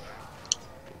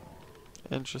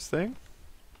 Interesting.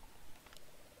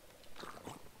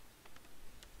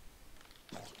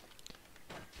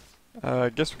 I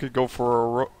guess we could go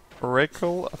for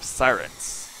Oracle of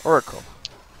Sirens. Oracle.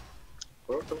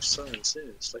 Oracle of Science, yeah,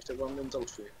 it's like the one in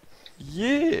Delphi.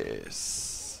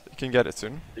 Yes. You can get it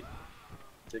soon.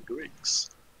 The Greeks.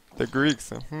 The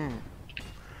Greeks.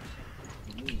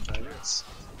 Nice.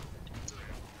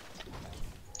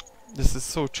 This is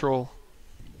so troll.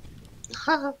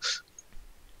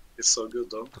 It's so good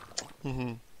though.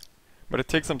 But it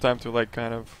takes some time to like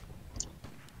kind of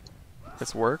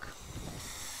its work.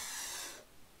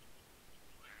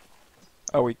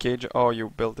 Oh, we cage. Oh, you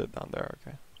built it down there.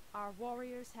 Okay. Our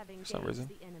warriors have engaged some reason.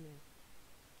 the enemy.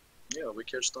 Yeah, we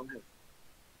catch down here.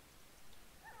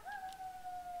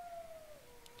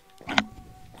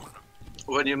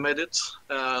 When you made it,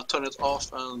 turn it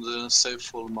off and save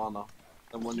full mana.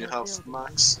 And when you have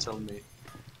max, tell me.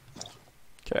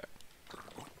 Okay.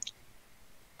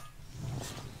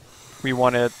 We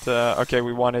want it. Okay,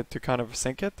 we want it to kind of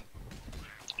sync it.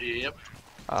 Yep.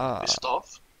 Ah. Is it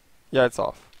off? Yeah, it's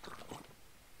off.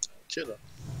 Kill it.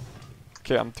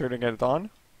 Okay, I'm turning it on.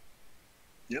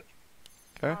 Yep.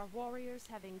 Okay. Our warriors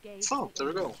have engaged Oh, the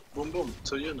there we enemy. go. Boom boom.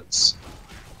 2 units.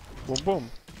 Boom,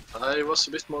 boom. I was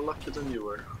a bit more lucky than you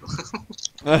were.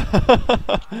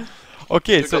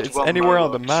 Okay, You so got it's one anywhere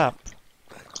on the Murloc. map.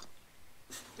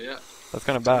 Yeah. That's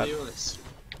kind of 2 bad. units.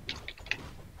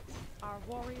 Our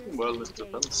warriors Well, have it engaged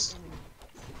depends. the enemy.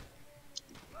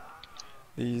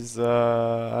 These,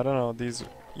 I don't know, these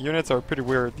units are pretty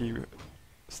weird. The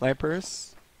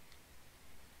snipers.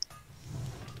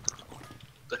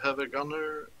 The heavy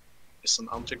gunner is an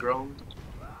anti-ground.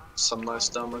 Some nice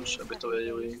damage, a bit of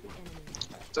AoE.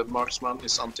 The marksman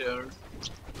is anti-air.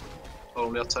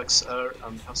 Only attacks air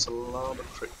and has a lot of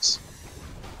crits.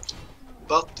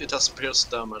 But it has pierce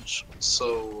damage,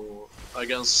 so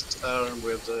against air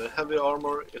with heavy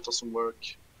armor it doesn't work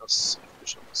as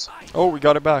efficient. Oh, we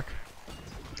got it back.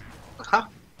 Aha!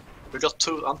 We got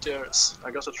 2 anti-airs.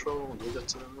 I got a troll, we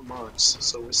got marks,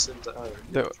 so we saved the air.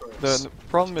 The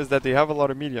problem is that they have a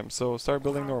lot of mediums, so start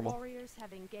building Our normal. warriors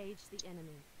have engaged the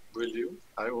enemy. Will you?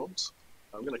 I won't.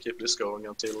 I'm gonna keep this going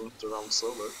until the round's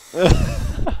over.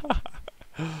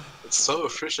 It's so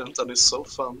efficient and it's so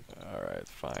fun. Alright,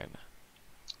 fine.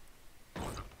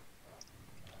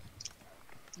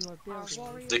 Your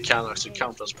building. They can actually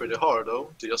count us pretty hard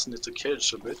though. They just need to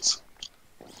cage a bit.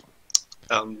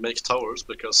 And make towers,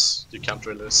 because you can't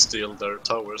really steal their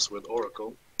towers with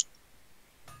Oracle.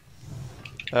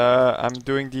 I'm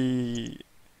doing the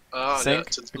Ah,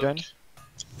 sync yeah, again. look.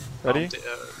 Ready?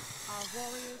 Anti-air. Our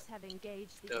warriors have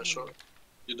engaged the Yeah, enemy. sure.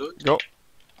 You do it? Go.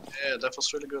 Yeah, that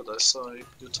was really good. I saw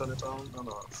you turn it on and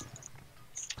off.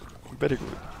 Very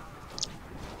good.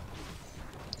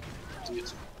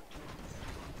 Indeed.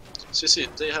 See,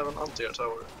 they have an anti-air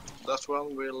tower. That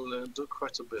one will do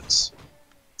quite a bit.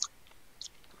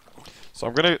 So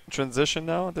I'm gonna transition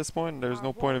now at this point. There's Our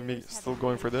no point of me warriors have still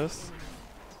going for engaged this. the enemy.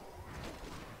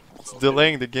 It's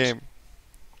delaying the game.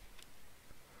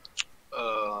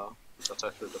 That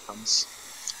actually depends.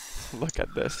 Look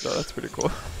at this though, that's pretty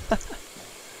cool.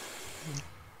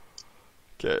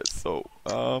 Okay, so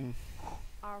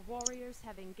Our warriors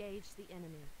have engaged the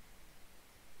enemy.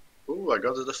 Ooh, I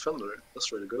got a defender.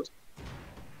 That's really good.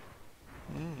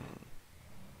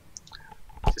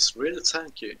 He's really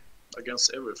tanky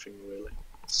against everything, really.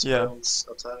 Yeah. Spells,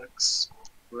 attacks,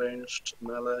 ranged,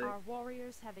 melee. Our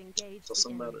warriors have engaged the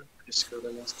Doesn't enemy. matter. He's good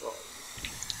against all.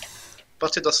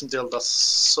 But he doesn't deal that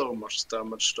so much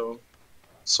damage though.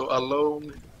 So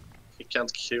alone, he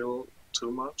can't kill too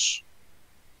much.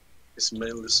 He's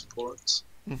mainly support.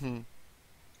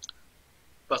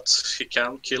 But he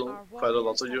can kill Our quite a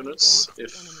lot warriors of have units engaged the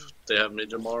if enemy. they have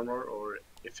medium armor or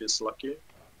if he's lucky.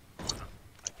 I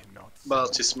cannot see.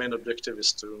 But his main objective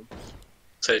is to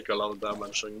take a lot of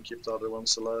damage and keep the other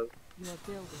ones alive. Your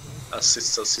building is As it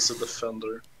says, he's a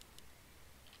defender.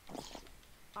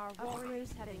 Our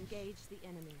warriors have engaged the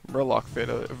enemy. Murloc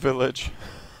village.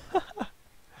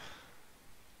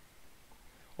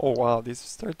 Oh wow, these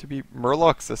start to be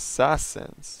Murloc's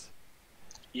assassins.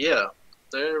 Yeah,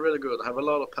 they're really good. Have a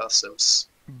lot of passives.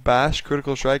 Bash,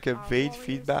 critical strike, Our evade, warriors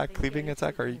feedback, have cleaving engaged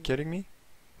attack. the Are you enemy. kidding me?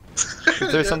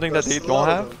 Is there something that they there's a don't lot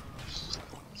have?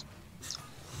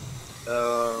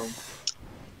 of them.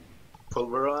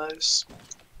 Pulverize?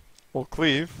 Well,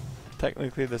 cleave.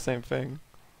 Technically the same thing.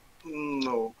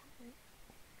 No.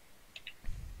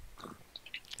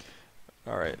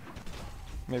 Alright.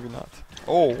 Maybe not.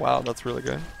 Oh wow, that's really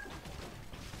good.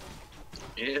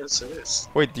 Yes, it is.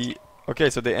 Wait, okay,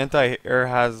 so the anti-air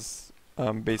has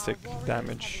basic Our warriors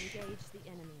damage have engaged the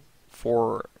enemy.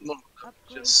 for... No,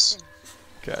 Upgrade Yes. finished.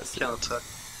 Okay, I see. can attack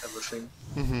everything.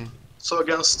 Mm-hmm. So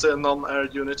against the non-air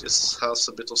unit, it has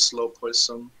a bit of slow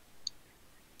poison.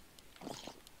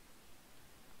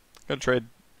 Gonna trade.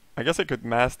 I guess I could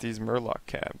mass these Murloc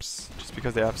camps just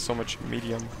because they have so much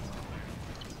medium.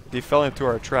 They fell into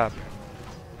our trap.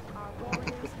 Our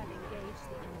warriors have engaged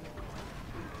the enemy.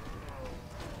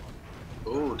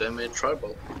 Oh, they made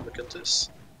tribal. Look at this.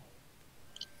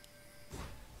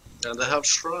 And they have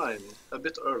shrine. A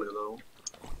bit early though.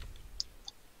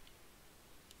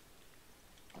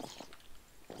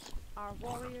 Our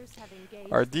warriors have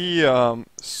engaged. Are the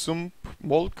Sump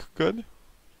Molk good?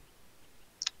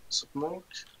 Smoke.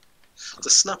 The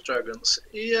snapdragons.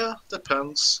 Yeah,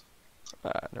 depends.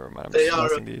 Never mind. I'm They just are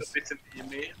a massing these. bit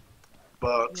anemic,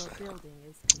 but Your building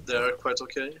is they are quite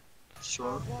okay. Our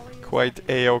Sure. warriors Quite have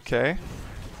engaged a-okay.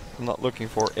 I'm not looking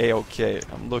for a-okay.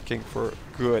 I'm looking for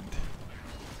good.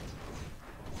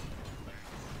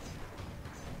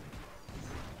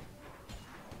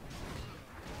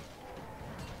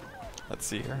 Let's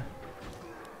see here.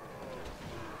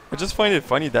 I just find it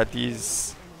funny that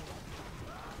these...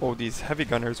 Oh, these heavy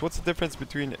gunners. What's the difference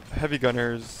between heavy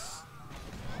gunners?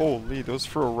 Holy, those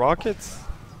throw rockets?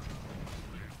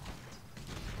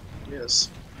 Yes.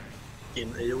 In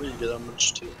AoE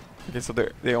damage too. Okay, so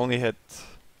they only hit...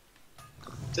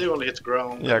 They only hit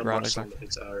ground. Yeah, and the ground, marksman exactly.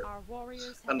 hits air. Our warriors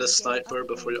have And the engaged sniper,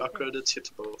 before you upgrade upgrade it,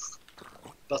 hit both.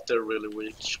 But they're really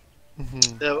weak.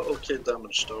 Mm-hmm. They have okay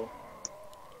damage though.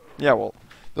 Yeah, well,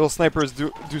 those snipers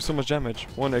do so much damage.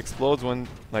 One explodes, one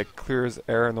like clears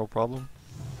air, no problem.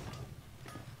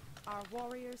 Our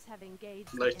warriors have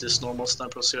engaged. Like the these enemy. normal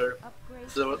snipers here. Upgrade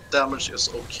The damage is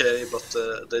okay, but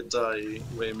they die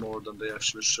way more than they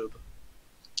actually should.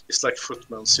 It's like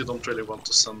footmen, so you don't really want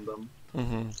to send them.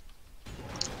 Mm-hmm.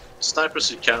 Snipers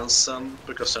you can send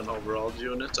because they're an overall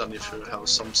unit, and if you have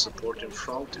some support in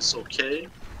front, it's okay.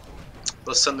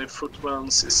 But sending footmen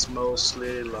is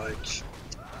mostly like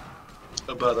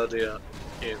a bad idea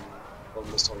in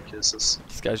almost all cases.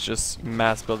 This guy's just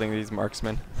mass building these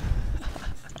marksmen.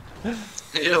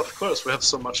 Yeah, of course, we have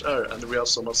so much air, and we have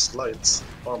so much light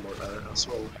armor air as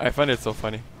well. I find it so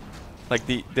funny. Like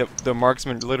the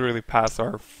marksmen literally pass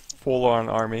our full-on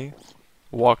army,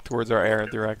 walk towards our air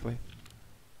directly.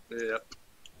 Yep.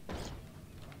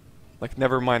 Like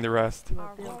never mind the rest.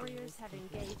 Our warriors have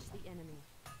engaged the enemy.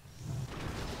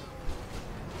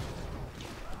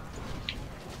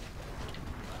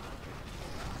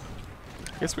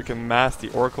 I guess we can mass the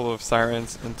Oracle of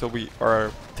Sirens until we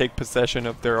take possession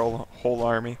of their whole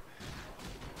army.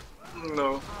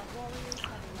 No. Our warriors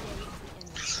have engaged the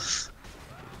enemy.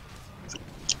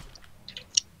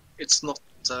 it's not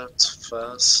that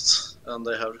fast, and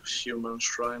they have human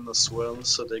shrine as well,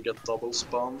 so they get double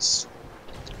spawns.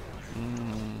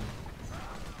 Mm.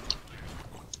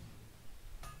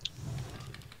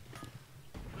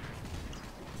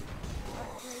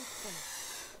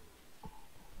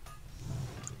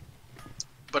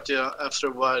 But yeah, after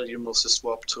a while you mostly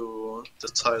swap to the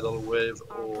tidal wave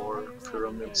Our or warriors have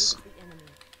pyramids, engaged the enemy.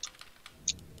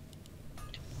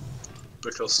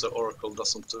 because the oracle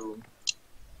doesn't do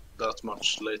that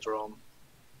much later on.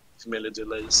 It merely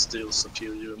delays, deals a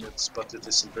few units, but it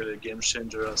isn't really a game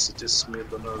changer as it is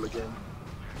mid and early game.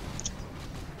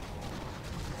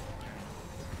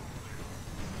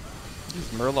 These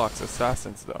Murlocs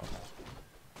assassins though.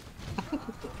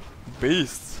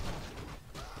 Beasts.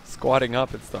 Squatting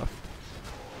up and stuff.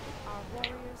 Our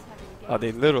warriors have engaged. Oh,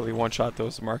 they literally one-shot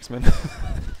those marksmen.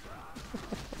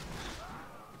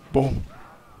 Boom.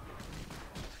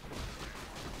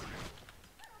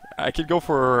 I could go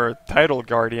for Tidal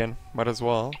Guardian, might as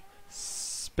well.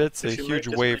 Spits a If you huge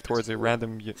make it, wave make it towards a full.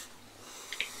 random.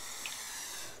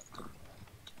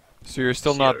 So you're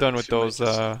still not Here, done if with you make those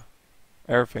it-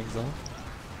 air things, huh?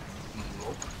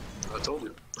 Nope, I told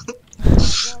you. Our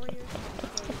warriors have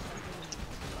engaged the enemy.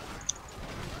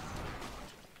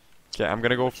 Okay, I'm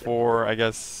gonna go for, I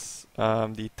guess,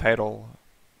 the Tidal.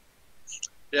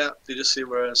 Yeah, did you see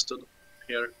where I stood?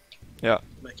 Here. Yeah.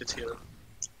 Make it here.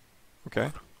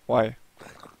 Okay. Why?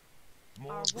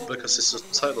 More Our gold. Because it's a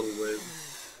warriors have tidal engaged the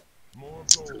wave. enemy. More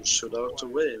To gold. shoot out a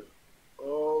wave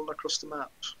all across the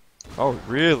map. Oh,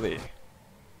 really?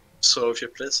 So if you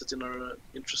place it in an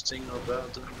interesting or bad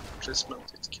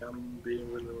placement, it can be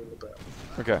really, really bad.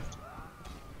 Okay.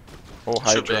 Oh,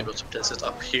 Should be Hydra. able to place it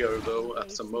up here though at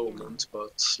the moment,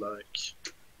 but like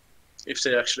if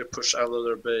they actually push out of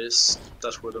their base,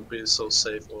 that wouldn't be so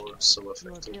safe or so Your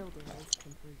effective. building is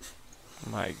complete.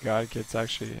 My god, kids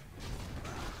actually.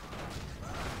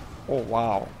 Oh,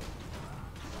 wow.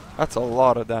 That's a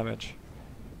lot of damage.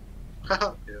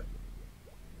 Haha, yeah.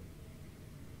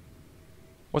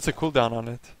 What's the cooldown on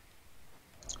it?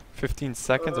 15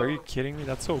 seconds? Are you Uh, kidding me?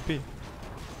 That's so OP.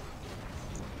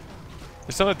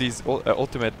 There's some of these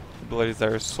ultimate abilities that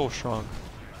are so strong.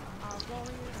 Our warriors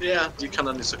Yeah, you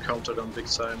kinda need to counter them big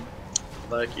time.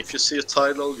 Like if you see a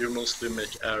tidal, you mostly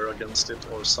make air against it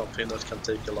or something that can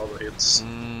take a lot of hits.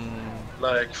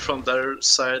 Like from their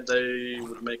side, they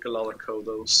would make a lot of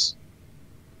Kodos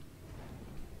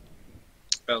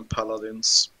and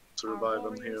paladins to Our revive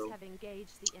and warriors heal have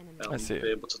engaged the enemy. I and see. be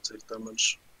able to take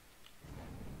damage.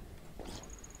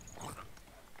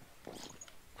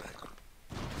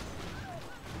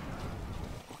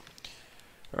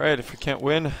 Alright, if you can't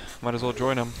win, might as well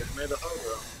join them. They made a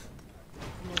Hydra.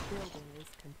 Your building is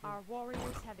complete. Our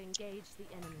warriors have engaged the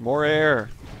enemy. More air!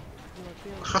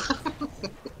 Your building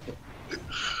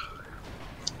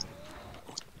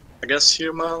I guess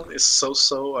human is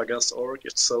so-so, against orc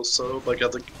it's so-so, but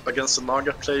against a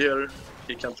Naga player,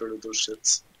 he can't really do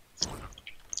shit.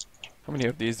 How many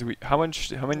of these do we... How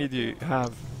many do you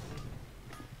have?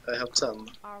 I have 10,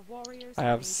 Our warriors I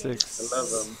have engaged 6.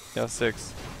 11. Yeah,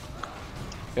 6.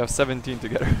 We have 17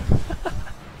 together.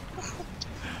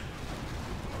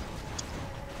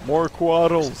 More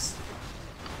quarrels!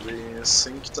 We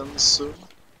sync them soon.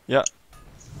 Yeah.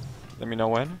 Let me know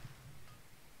when.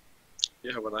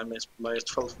 Yeah, when I made my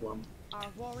 12th one. Our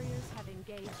warriors have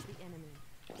engaged the enemy.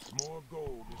 More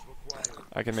gold is required.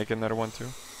 I can make another one too.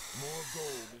 More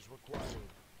gold is required.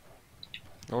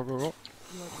 Go, go, go.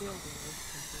 Your building is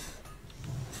complete.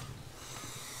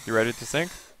 You ready to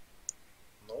sync?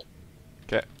 No.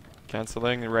 Okay.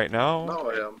 Canceling right now. Now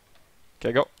I am.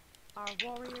 Okay, go. Our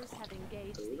warriors have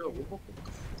engaged There we the go. enemy.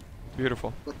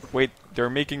 Beautiful. Wait, they're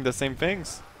making the same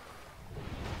things?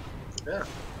 Yeah.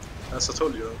 As I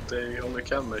told you, they only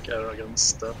can make air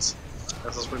against that.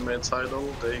 And since we made tidal,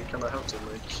 they kinda have to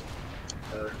make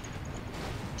air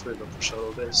to even push out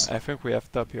of base. I think we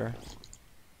effed up here.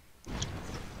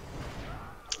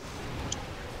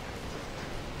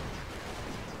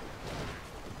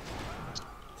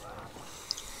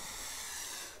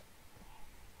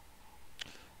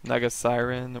 Naga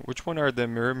Siren. Which one are the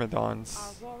Myrmidons?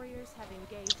 Our warriors have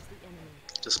engaged the enemy.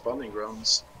 The spawning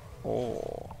grounds.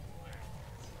 Oh.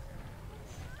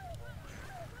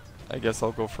 I guess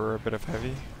I'll go for a bit of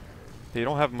heavy. They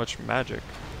don't have much magic.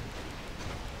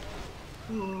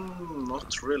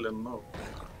 Not really, no.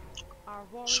 Our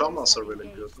warriors Shamans have are really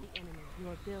engaged good. the enemy.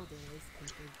 Your building is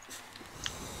complete.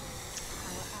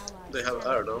 Our allies They have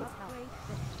stand air, though. with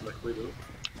help. Like we do.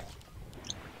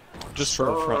 Just for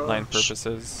frontline Charge.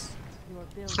 purposes. Your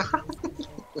building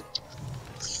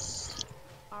is complete.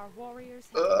 Our warriors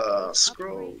have engaged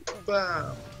Scroll. upgrade.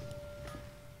 Bam!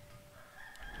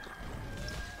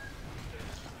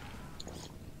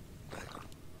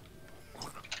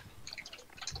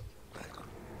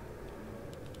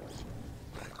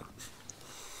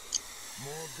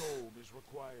 More gold is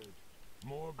required.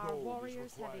 More Our gold is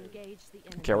warriors have required. engaged the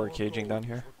enemy. Okay, we're More caging down gold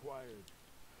here. is required.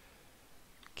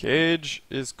 Cage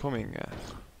is coming.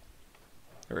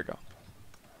 There we go.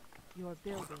 Your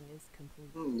building is complete.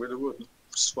 Really would.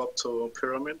 Swap to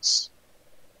pyramids.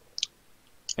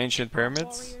 Ancient Our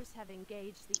pyramids. warriors have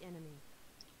engaged the enemy.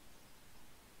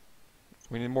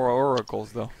 We need more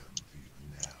oracles though.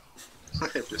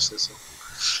 If you say so.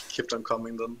 Keep them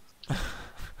coming then.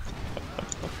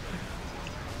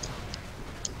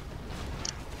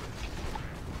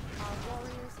 Our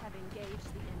warriors have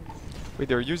engaged the enemy. Wait,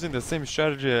 they're using the same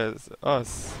strategy as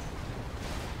us.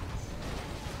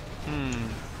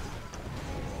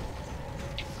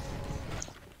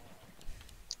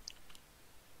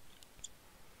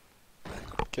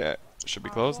 Okay, should be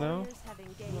Our closed now. warriors have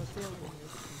engaged the building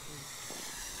is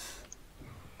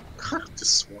complete. This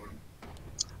swarm.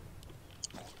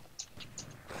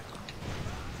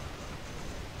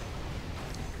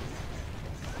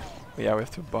 Yeah, we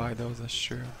have to buy those, that's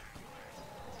true.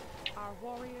 Our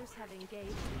warriors have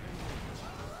engaged the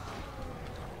enemy.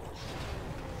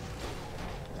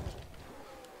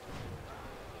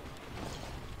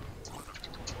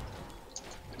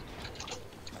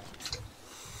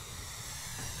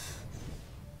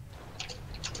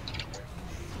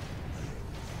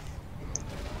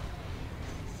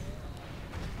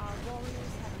 Our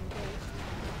warriors have engaged the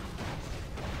enemy.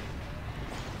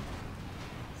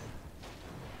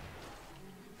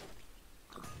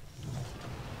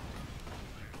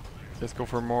 Let's go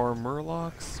for more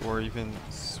murlocs or even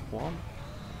swamp.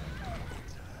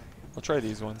 I'll try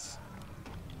these ones.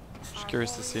 Just Our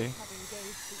curious to see. warriors have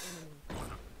engaged the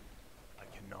enemy. I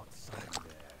cannot surrender.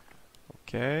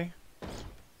 Okay.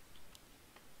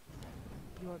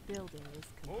 Your building is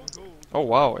More complete. gold. Oh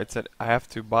wow, it said I have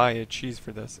to buy a cheese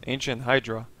for this. Ancient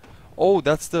Hydra. Oh,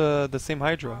 that's the same Our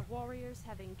Hydra. warriors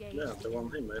have engaged Yeah, the the one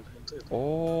enemy. he made, indeed.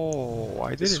 Oh,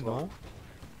 I This didn't know. one.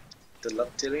 The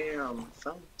Latirian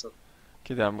Fountain.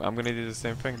 Okay, then I'm gonna do the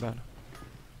same thing then.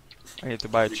 I need to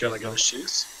buy a You cheese gonna get though. a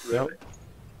cheese? Yep. Really?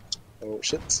 Oh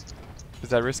shit. Is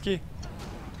that risky?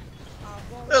 Our A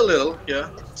warriors little, have yeah.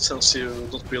 engaged the Since you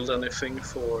don't build anything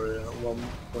for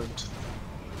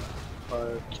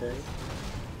 1.5k.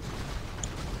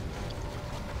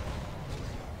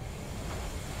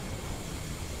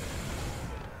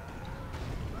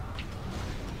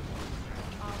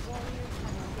 Our warriors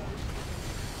have engaged the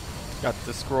enemy. Got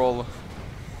the scroll.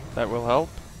 That will help.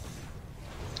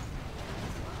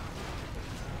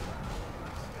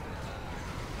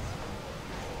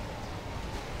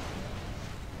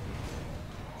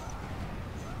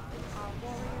 Our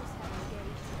warriors have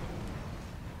engaged the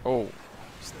enemy. Oh,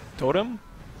 totem?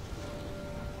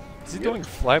 Is he Yep. doing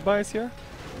flybys here?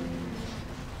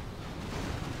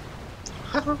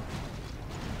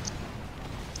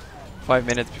 5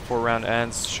 minutes before round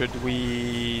ends. Should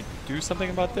we do something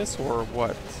about this or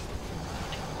what?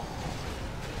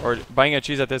 Or buying a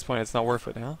cheese at this point, it's not worth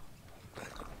it, huh?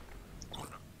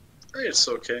 It's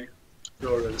okay. You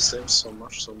already saved so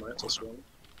much, so might as well.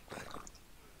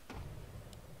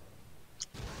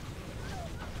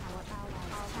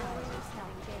 Our warriors have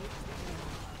engaged the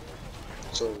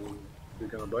enemy. So, you're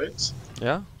gonna buy it?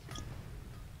 Yeah?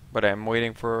 But I'm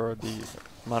waiting for the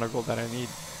amount of gold that I need.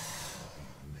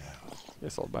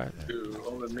 Guess I'll buy it. You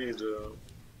only need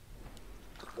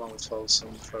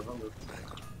 1,500.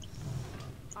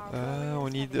 Our We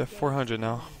warriors need have engaged 400 the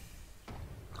now. enemy.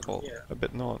 Well, Yeah. a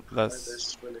bit no That less.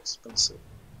 is really expensive.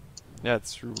 Yeah,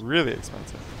 it's really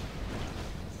expensive.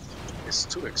 It's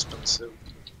too expensive.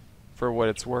 For what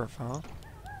it's worth, huh?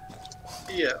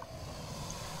 Yeah,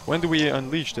 When do we Our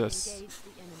unleash warriors this? have engaged the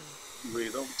enemy.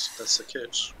 we don't. That's the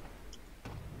cage.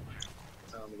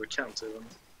 And we can't even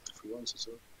if we wanted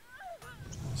to.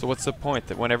 So what's the point?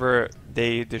 That whenever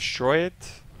they destroy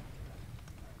it?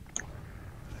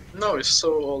 No, it's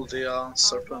so all the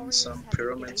serpents warriors and have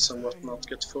pyramids and engaged the whatnot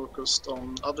get focused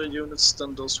on other units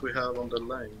than those we have on the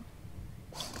lane.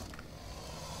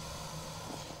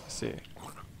 Let's see.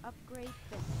 Upgrade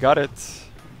finished. Got it.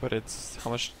 But it's... How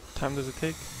much time does it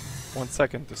take? 1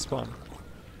 second to spawn.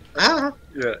 Ah!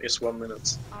 Yeah, it's 1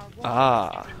 minute. Our warriors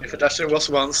Ah. have If it actually was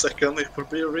 1 second, it would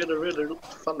be a really, really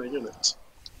funny unit.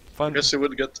 Fun. Because you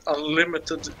would get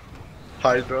unlimited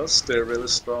Hydras, they're really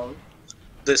strong.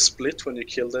 They split when you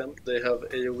kill them, they have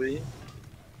AoE,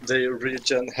 they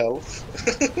regen health.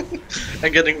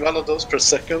 And getting one of those per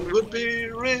second would be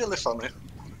really funny.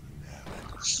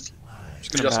 Just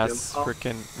gonna just mass been-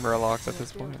 frickin' Murlocs at Your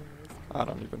this point. building is I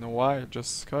don't even know why,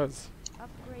 just cause.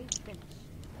 Upgrade finished.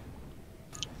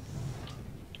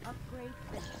 Upgrade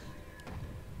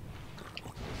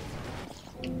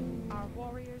finished. Our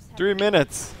warriors have 3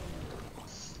 minutes!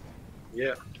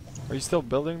 Yeah. Are you still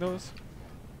building those?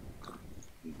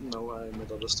 No, I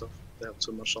made other stuff. They have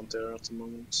too much on there at the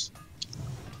moment.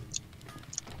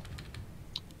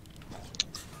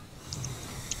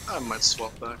 I might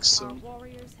swap back Our soon.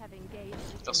 warriors have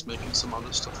engaged the Just enemy. making some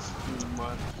other stuff.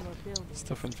 Meanwhile, Your building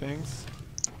Stuff and is things.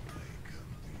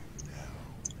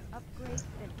 upgrade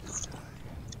finished.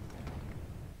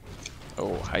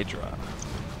 Oh, Hydra.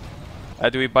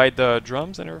 Do we buy the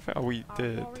drums and everything? Oh, we Our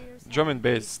did. warriors Drum have and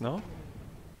bass, engaged the no? enemy.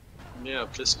 yeah,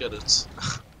 please get it.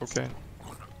 Okay.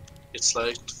 It's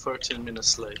like 13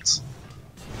 minutes late.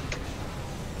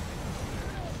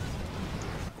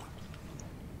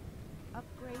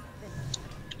 Upgrade finished.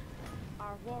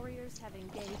 Our warriors have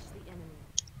engaged the enemy.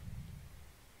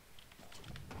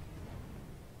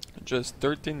 Just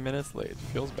 13 minutes late.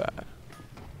 Feels bad.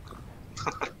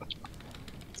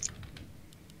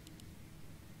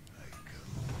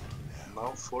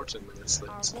 Now 14 minutes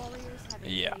Our late. warriors have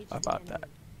Yeah, engaged the about that.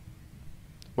 enemy.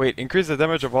 Wait, increase the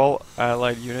damage of all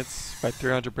allied units by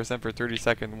 300% for 30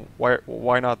 seconds.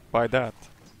 Why not buy that?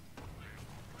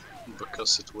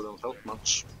 Because it wouldn't help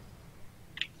much.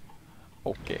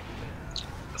 Okay.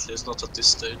 At least not at this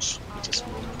stage, at this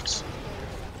moment.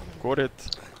 Got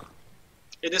it.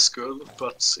 It is good,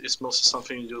 but it's mostly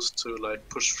something you use to like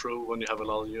push through when you have a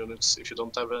lot of units. If you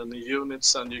don't have any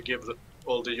units and you give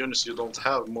all the units you don't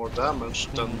have more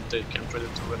damage, then they can't really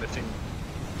do anything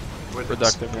with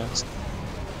Productive, it.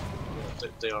 yeah.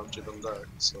 They aren't even there,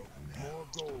 so. More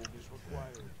gold is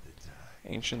required.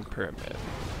 Ancient pyramid.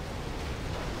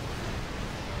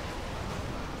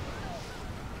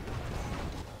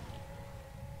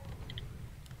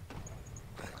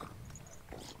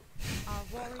 Our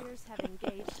warriors have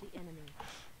engaged the enemy.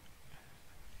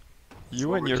 You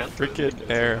Well, and we your can't really make freaking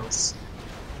anything air. else.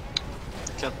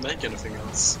 Can't make anything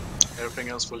else. Everything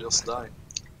else will just die.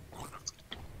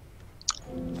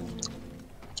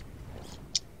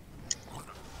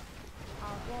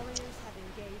 Our warriors have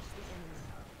engaged the enemy.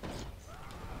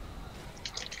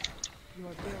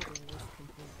 Your building is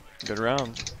complete. Good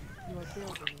round. Your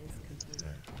building is complete.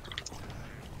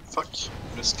 Fuck,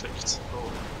 misclicked.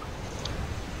 Oh.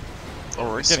 Oh,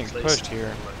 we're getting Misplaced. pushed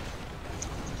here.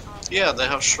 Yeah, they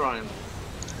have shrine.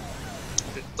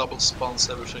 It double spawns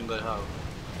everything they have.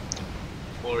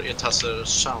 Or it has a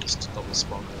chance to double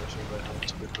spawn everything they have,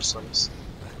 to be precise.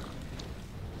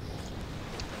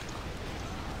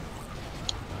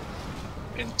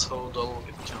 In total,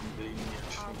 it can be,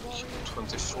 I think,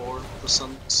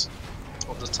 24%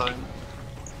 of the time.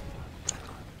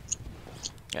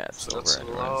 Yeah, it's So over that's a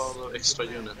anyways. lot of extra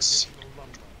units.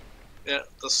 Yeah,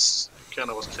 that's kind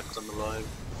of what kept them alive.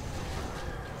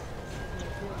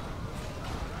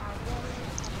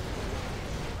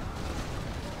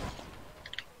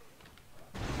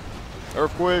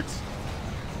 Earthquakes!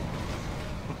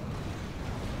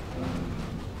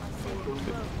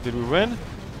 Did we win?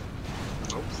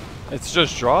 Nope. It's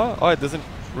just draw? Oh, it doesn't...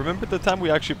 Remember the time we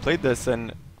actually played this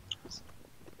and...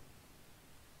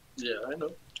 Yeah, I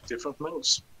know. Different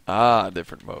modes. Ah,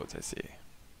 different modes, I see.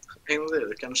 Indeed,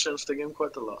 it can change the game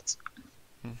quite a lot.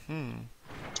 Mm-hmm.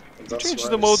 And We that's change why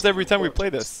the it's modes every time we play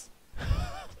important. this.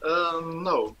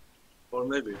 No. Or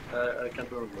maybe. I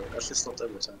can't remember. At least not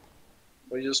every time.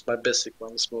 I use my basic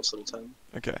ones most of the time.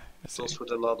 Okay, I see. Those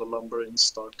with a lot of lumber in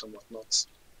start and whatnot.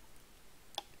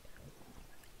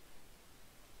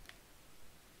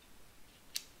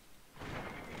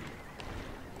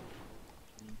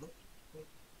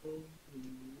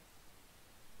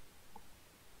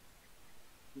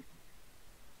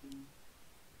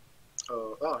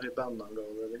 He banned Manga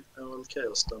already. I will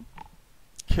chaos them.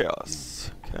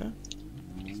 Chaos. Okay.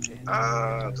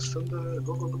 Defender,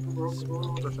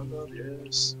 go, defender,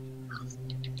 yes.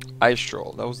 Ice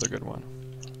Troll, that was the good one.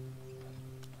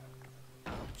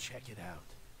 Check it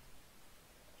out.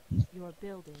 Your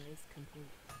building is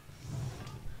complete.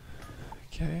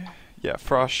 Okay. Yeah,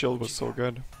 Frost Shield was so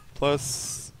good.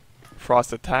 Plus,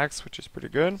 Frost attacks, which is pretty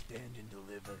good. Stand and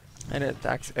deliver. And it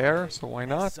attacks air, so why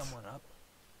not? Someone up.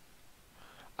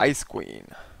 Ice Queen.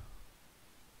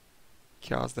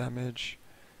 Chaos damage.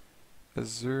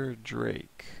 Azure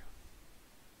Drake.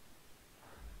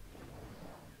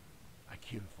 I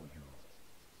kill for you.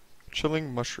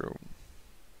 Chilling Mushroom.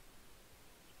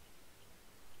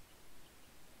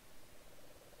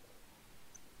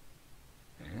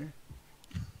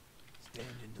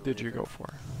 Stand and deliver. Did you go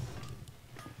for?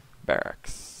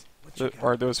 Barracks. What you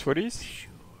Are got? those footies?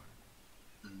 Sure.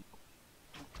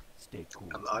 Stay cool.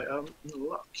 And I am in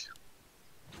luck.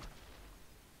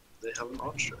 They have an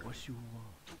archer. What you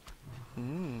want?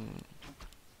 Hmm.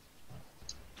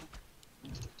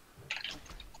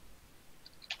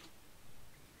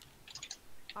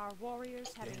 Our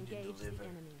warriors have Stand and engaged the deliver.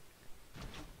 enemy.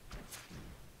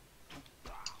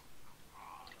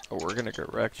 Oh, we're gonna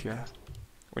get wrecked here.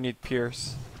 We need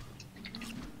Pierce.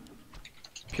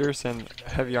 Pierce and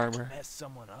heavy armor. Mess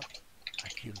someone up. I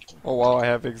kill for you. Oh wow, I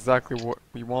have exactly what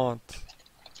we want.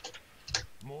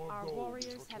 More Our gold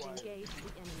is warriors have required. engaged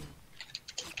the enemy.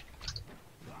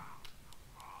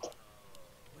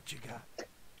 What you got?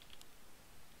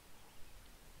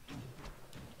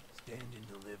 Stand and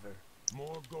deliver.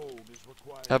 More gold is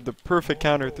required. I have the perfect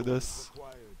More counter gold to is this.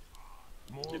 required.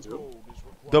 More You do? gold is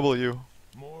required. W.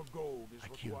 More gold is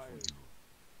required.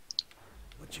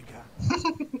 What you got?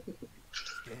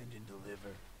 Stand and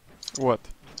deliver. What?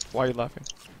 Why are you laughing?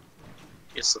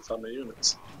 It's a funny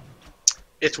unit.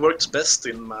 It works best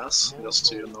in mass, More just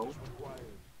so you gold know. is required.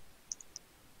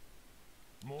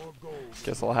 More gold. is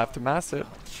Guess I'll have to mass it.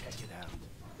 required. Check it out.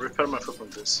 Repair my footman,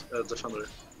 please. Defender.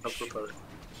 Help repair it.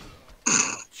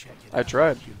 Check it I out.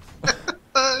 tried.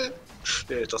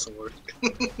 Yeah, it doesn't work.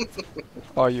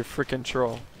 Oh, you freaking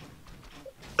troll.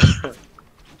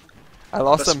 I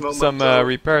lost Best some moment,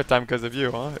 repair time because of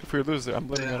you, huh? If we lose it, I'm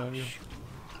blaming it Yeah. on you.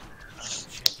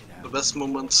 Check it The out. best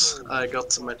moment, I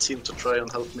got my team to try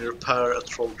and help me repair a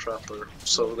troll trapper.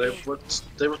 So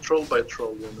they were trolled by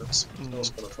troll units. That was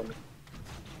kind of funny.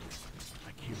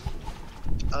 I kill.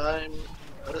 I'm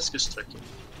rescue striking,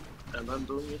 and I'm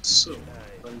doing it soon.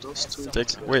 When those two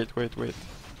Wait.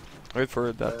 Wait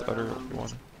for that other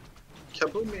one.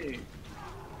 Kaboomy!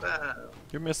 Bam!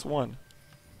 You missed one.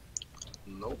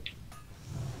 Nope.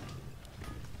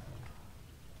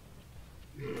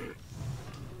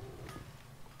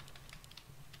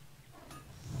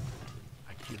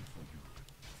 I kill for you.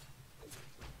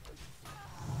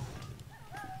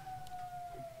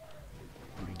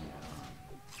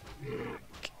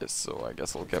 Okay, so I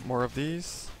guess I'll get more of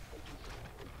these.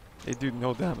 They do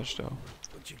no damage though.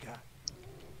 What you got?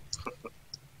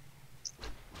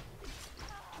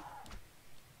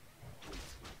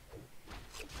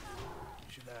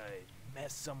 Should I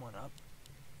mess someone up?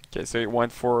 Okay, so you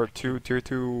went for tier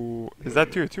 2. Is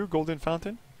that tier 2 Golden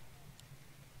Fountain?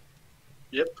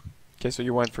 Yep. Okay, so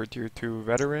you went for tier 2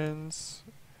 veterans,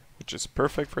 which is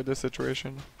perfect for this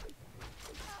situation.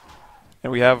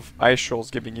 And we have ice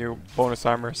shoals giving you bonus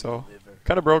armor, so Deliver.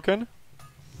 kind of broken.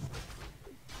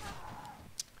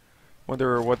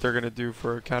 Wonder what they're gonna do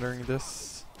for countering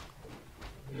this.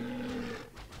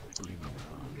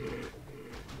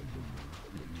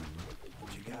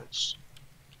 What you got? Yes.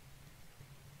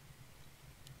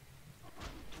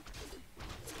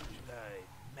 Should I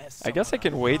mess I guess I someone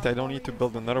can up? wait. I don't need to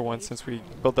build another one since we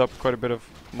built up quite a bit of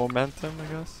momentum, I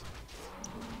guess.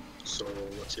 So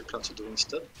what do you plan to do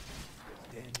instead?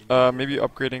 Stand and Maybe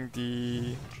upgrading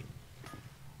the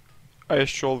Ice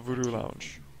Shoal Voodoo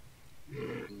Lounge.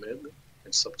 Maybe.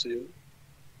 It's up to you.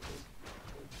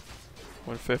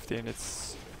 150, and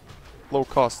it's low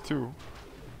cost too.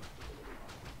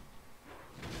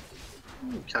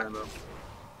 Kind of.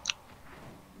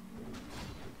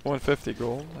 150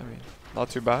 gold. I mean, not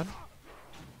too bad.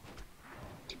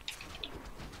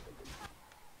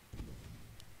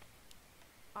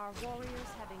 Our warriors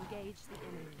have engaged the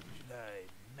enemy. should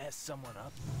I mess someone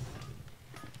up?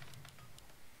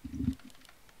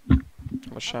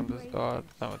 How much time does? No,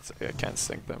 I can't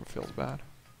sync them. Feels bad.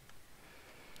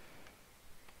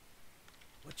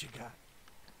 What you got?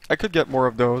 I could get more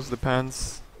of those.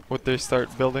 Depends what they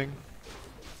start building.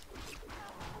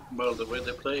 Well, the way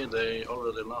they play, they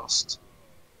already lost.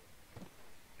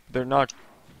 They're not.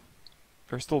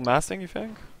 They're still massing. You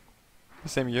think? The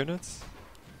same units?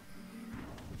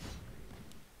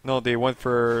 No, they went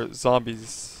for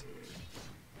zombies.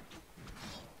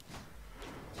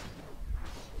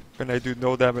 And I do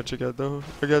no damage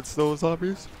against those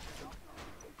zombies.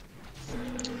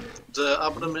 The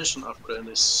abomination upgrade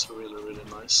is really, really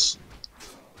nice.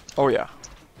 Oh yeah,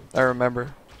 I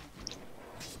remember.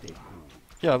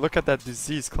 Yeah, look at that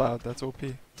disease cloud. That's OP.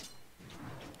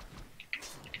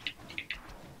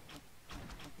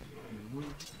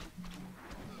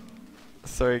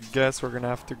 So I guess we're gonna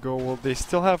have to go. Well, they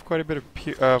still have quite a bit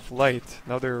of light.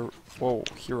 Now they're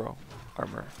hero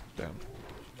armor. Damn.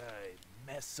 Should I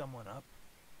mess someone up?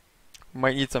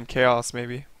 Might need some chaos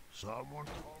maybe. Someone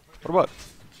What about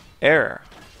air?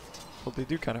 Well, they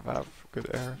do kind of have good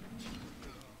air.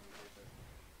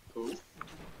 Who?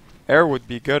 Air would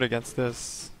be good against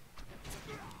this,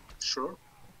 Sure.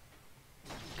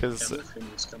 because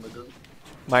Anything is kinda good.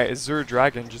 my Azure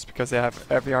Dragon, just because they have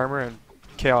heavy armor and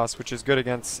chaos, which is good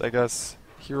against, I guess,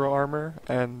 hero armor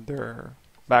and their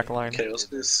backline.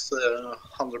 Chaos is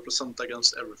 100%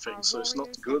 against everything, so it's not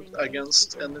good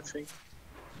against anything.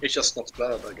 It's just not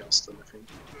bad against anything.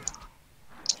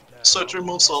 So it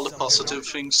removes all the positive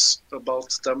things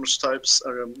about damage types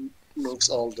and removes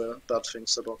all the bad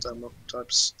things about ammo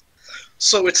types.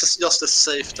 So it's just a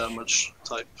safe damage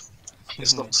type.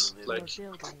 It's not like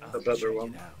Your building a is better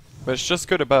one. But it's just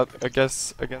good about, I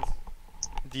guess, against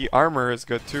the armor is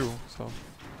good too. So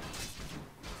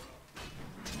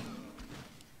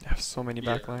I have so many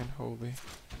Yeah. backline. Holy,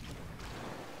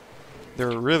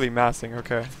 they're really massing.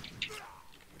 Okay.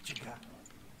 What you got?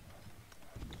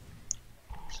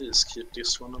 Please keep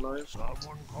this one alive.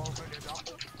 Someone call me the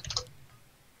doctor.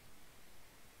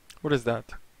 What is that?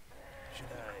 Should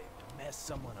I mess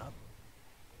someone up?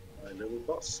 My little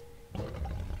boss.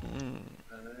 Mm.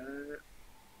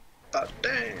 But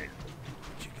dang!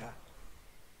 What you got?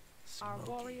 Our Smoky.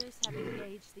 warriors have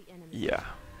engaged the enemy. Yeah.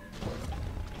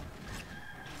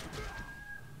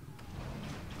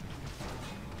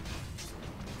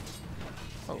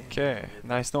 Okay.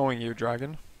 Nice knowing you,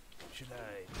 Dragon. Should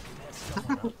I mess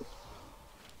someone up?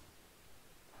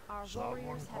 Our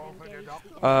warriors have engaged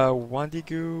the enemy.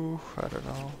 Wandigu. I don't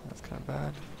know. That's kind of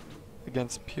bad.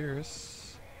 Against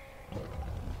Pierce.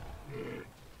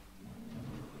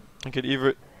 I could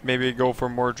even maybe go for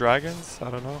more dragons. I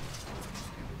don't know.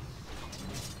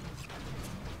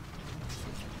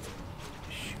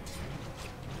 Shoot.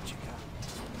 What you got?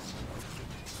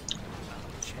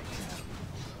 Check it out.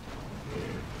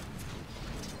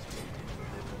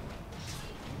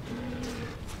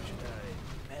 Should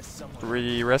I mess someone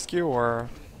up? Rescue or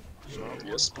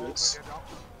Yes, please.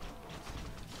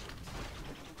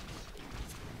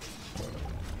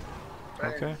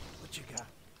 Bang. okay. What you got?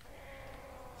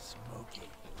 Smoky.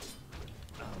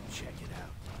 Check it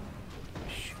out.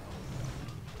 Shoot.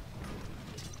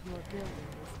 Your building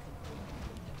is complete.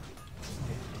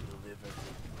 Stand and deliver.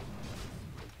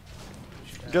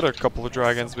 Should Get I a couple of mess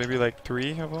dragons, someone maybe up? like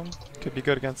 3 of them. Could be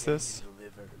good against this.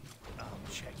 Deliver.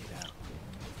 Check it out.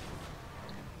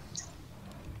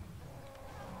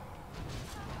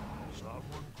 Someone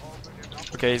call me the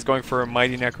doctor. Okay, he's going for a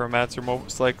Mighty Necromancer,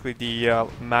 most likely the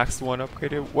maxed one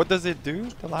upgraded. What does it do,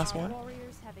 the last Our one?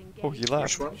 warriors have engaged Oh, he the left.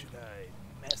 Which one? Should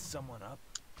I mess someone up?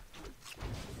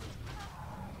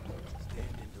 Stand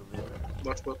and deliver.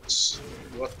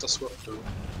 What does what do?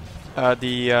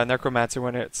 The Necromancer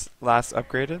when it's last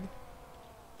upgraded.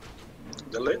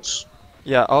 The Lich?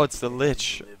 Yeah, oh, it's the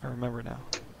Lich. I remember now.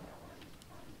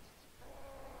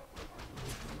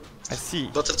 I see.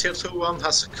 But the tier 2 one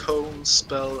has a cone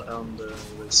spell and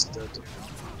is dead.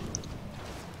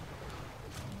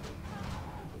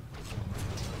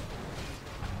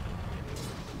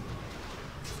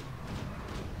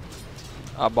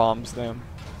 Bombs them.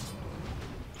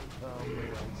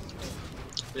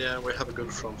 Yeah, we have a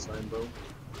good front line though.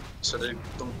 So they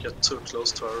don't get too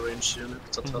close to our range unit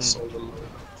that has all the low,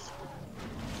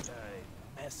 Should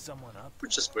I mess someone up?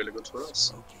 which is really good for us.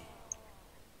 Smoky.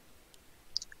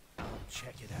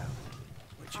 Check it out.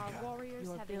 What you Our got? warriors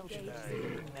Your have building engaged Should the I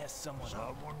enemy. mess someone up?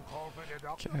 Someone call me the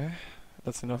doctor. Okay,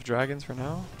 that's enough dragons for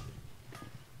now.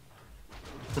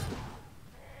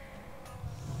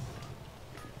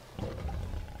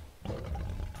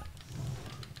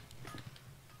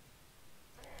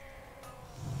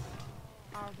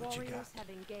 Our What you warriors got? have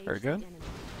engaged Very the good. enemy.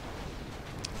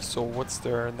 So what's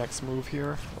their next move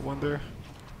here? I wonder.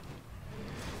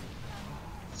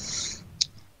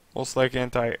 Most like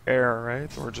anti-air,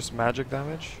 right? Or just magic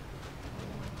damage?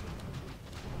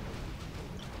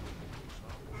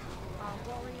 Our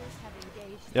warriors have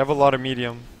engaged You have a lot of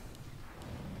medium.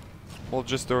 Well,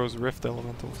 just those rift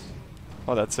elementals.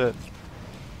 Oh, that's it.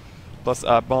 Plus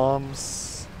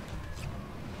bombs.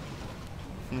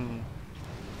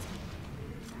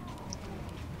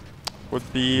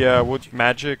 Would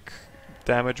magic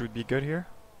damage would be good here?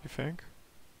 You think?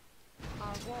 our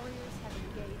warriors have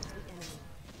engaged the enemy.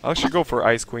 I'll actually go for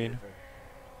Ice Queen.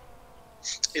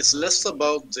 It's less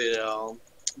about the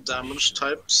damage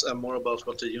types and more about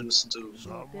what the units do. Your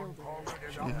Someone building call me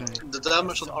is the doctor. The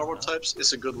damage on armor types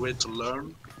is a good way to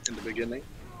learn in the beginning.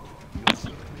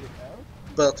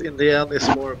 But in the end, it's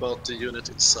more about the unit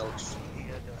itself.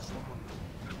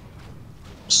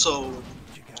 So, What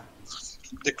you got?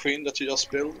 the queen that you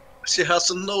just built, she has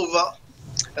a Nova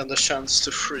and a chance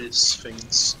to freeze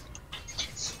things.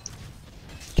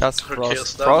 Cast Her Frost,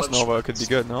 chaos Frost damage. Nova could be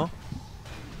good, no?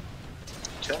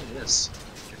 Can, yes.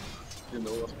 You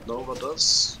know what Nova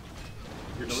does?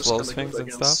 You know it's Slows kinda things good and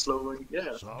against stuff? slowing.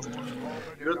 Yeah. Someone call me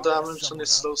the Good doctor. damage and it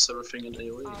slows everything in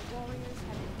AoE. Our warriors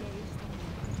have engaged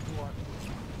the enemy.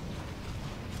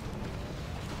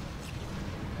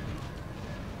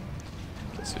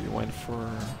 Okay, so you went for...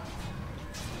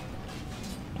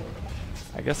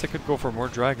 I guess I could go for more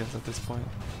dragons at this point.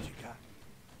 What you got?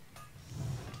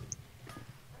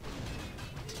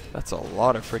 That's a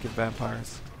lot of freaking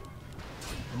vampires.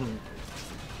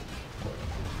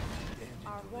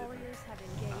 Our warriors have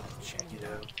engaged. Check it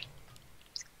Yeah. out.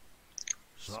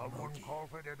 Someone call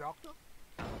for the doctor?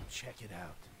 Check it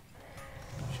out.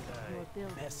 Your Should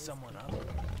building I mess is someone up?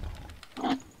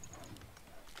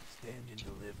 Stand and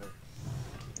deliver.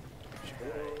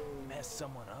 Should I mess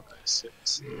someone up? That's it.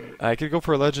 I could go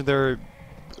for a legendary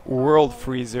world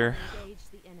freezer. engage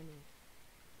the enemy.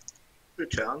 You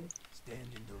can. Stand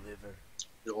and deliver.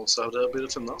 You also have the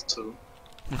ability not to.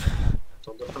 It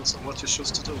all depends on what you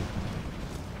choose to do.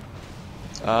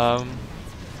 I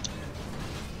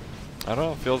don't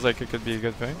know, feels like it could be a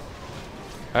good thing.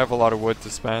 I have a lot of wood to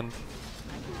spend.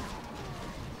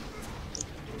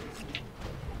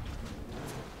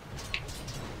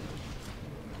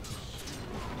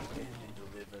 Stand and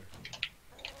deliver.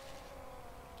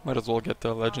 Might as well get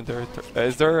the legendary.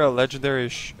 Is there a legendary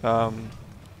For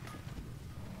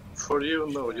you,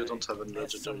 no, you don't have any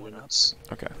legendary units.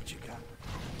 Okay. What you got?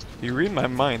 You read my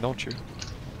mind, don't you?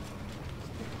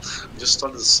 You just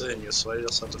started saying it, so I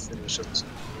just have to finish it.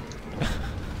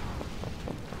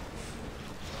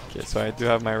 Okay, so I do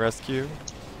have my rescue.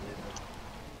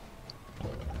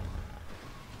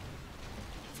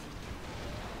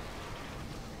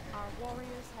 Our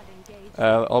warriors have engaged.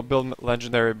 I'll build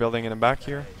legendary building in the back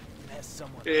here. Mess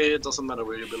someone up. It doesn't matter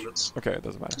where you build it. Okay, it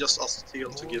doesn't matter. Just ask Teal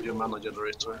to give you a mana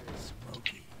generator.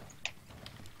 Smoky.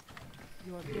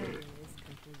 Your building is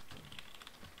complete.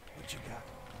 What you got?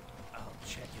 I'll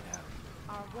check it out.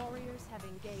 Our warriors have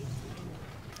engaged the enemy.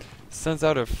 Sends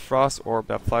out a frost orb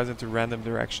that flies into random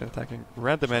direction, attacking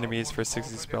random enemies for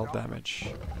 60 spell damage.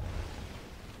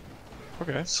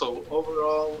 Okay. So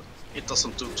overall, it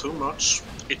doesn't do too much.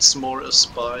 It's more a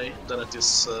spy than it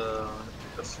is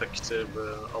effective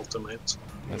ultimate.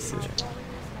 Let's see. Warriors have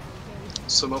engaged.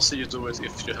 So mostly you do it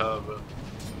if you have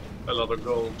a lot of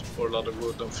gold or a lot of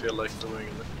wood and feel like doing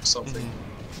something.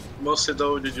 Mostly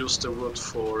though you use the wood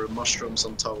for mushrooms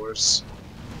and towers.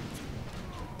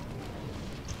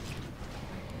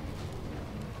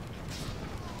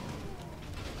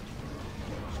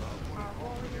 Our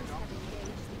warriors have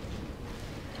engaged the enemy.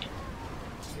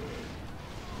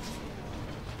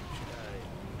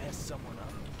 Should I mess someone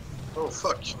up? Oh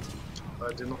fuck!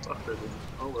 I did not upgrade it.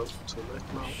 Oh well, too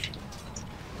late now.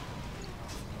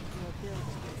 Your building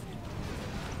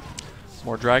is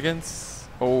More dragons.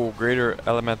 Oh, greater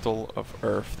elemental of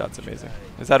earth. That's amazing.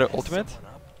 Is that an ultimate?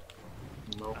 Someone up?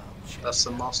 No. As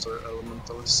a master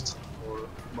elementalist or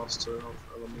master of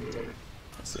elemental,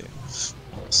 Let's see.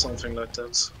 something like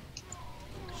that.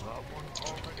 Someone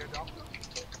call for the doctor?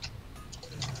 Stand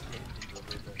and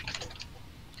deliver.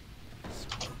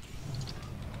 Smoky.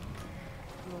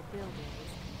 your building is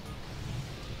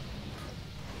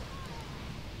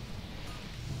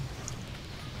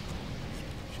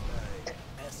Should I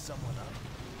mess someone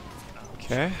up?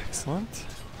 Okay, excellent.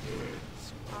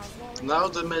 our warriors. Now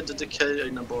they made the decay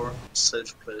in a more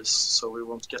safe place, so we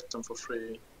won't get them for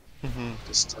free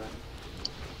this time.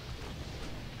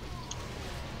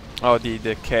 Oh, the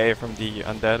decay from the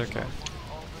undead. Okay.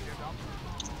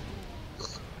 Should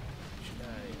I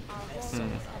Our mess warriors someone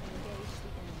have up? engaged the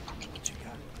enemy. What you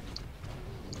got?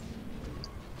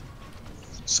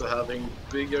 So having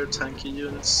bigger tanky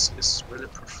units is really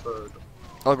preferred.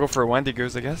 I'll go for a Wendy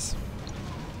Goose, I guess.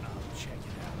 I'll check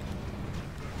it out.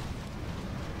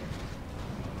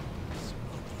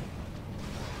 Smoky.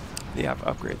 They have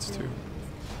upgrades too.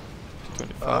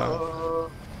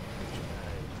 25.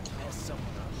 Mess someone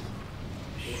up.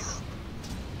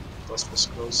 That was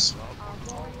close. Our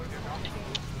warriors have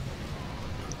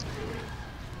engaged the enemy.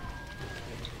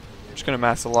 I'm just gonna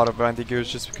mass a lot of Wendy Goose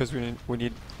just because we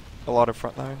need a lot of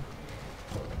frontline.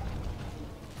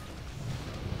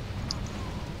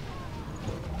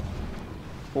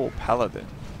 Oh, Paladin.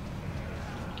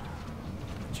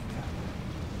 What you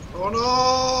got? Oh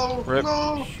no! Rip.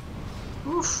 No!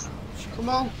 Oof! Come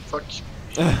on! Fuck.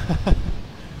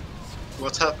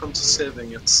 What happened to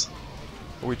saving it?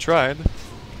 We tried.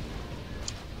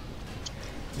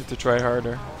 Need to try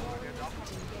harder.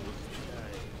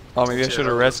 Oh, maybe I Do you should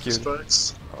have have rescued.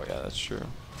 strikes? Oh yeah, that's true.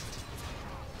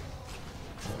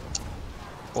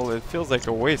 Well, it feels like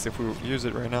a waste if we use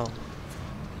it right now.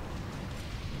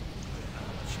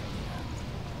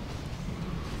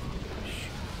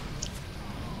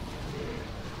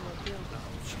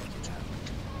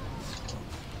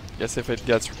 Guess if it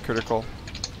gets critical.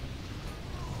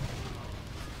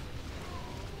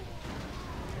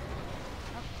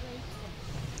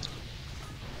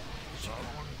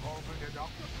 Someone call for the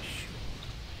doctor?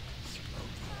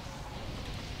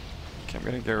 Okay, I'm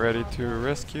gonna get ready to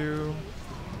rescue.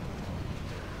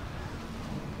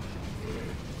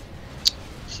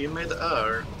 he made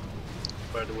air,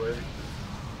 by the way.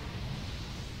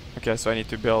 Okay, so I need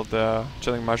to build the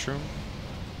chilling mushroom.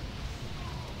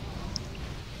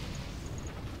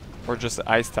 Or just the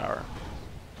ice tower.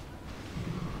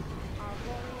 Our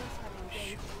warriors have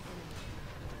engaged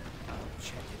the enemy.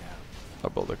 Check it out. I'll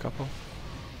build a couple.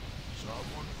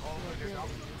 Someone calling it up.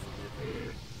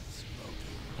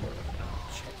 Smoking.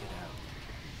 Check it out.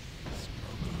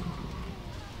 Smoking.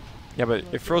 Yeah, but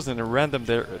it throws in random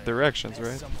directions, Mess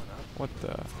right? someone up. What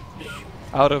the?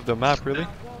 Out of the map, really? Our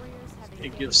warriors have It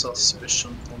engaged gives us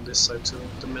vision on this side too.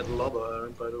 The middle lava air,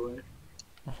 by the way.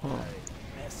 Uh-huh.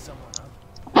 Mess someone up.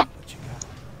 What you got?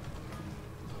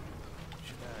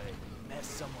 Should I mess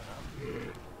someone up?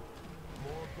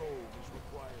 More gold is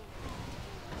required.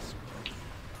 Smoking.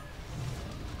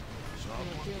 Someone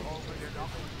calling it up.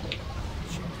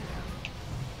 Check it out.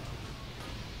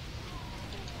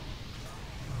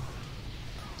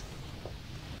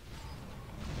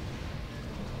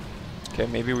 Okay,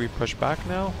 maybe we push back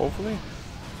now, hopefully.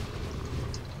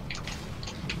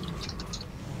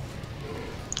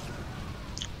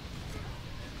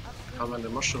 How many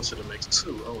mushrooms did it make?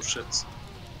 2? Oh shit.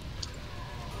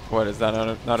 What, is that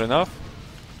not enough?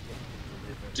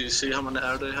 Do you see how many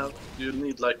air they have? You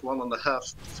need like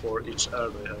 1.5 for each air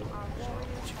they have.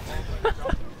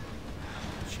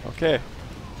 Okay.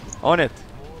 On it.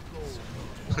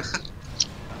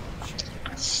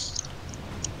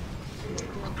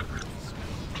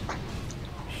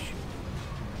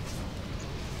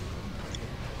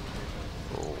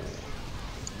 Oh,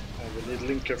 we need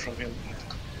linker from him.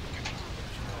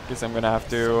 Guess I'm gonna have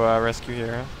to rescue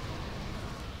here. Huh?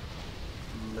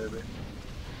 Maybe.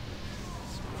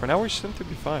 For now, we seem to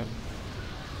be fine.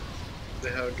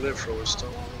 They have glare throwers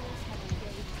though.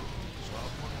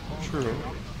 True.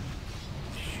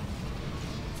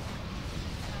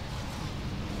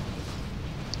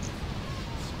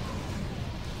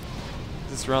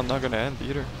 This round not gonna end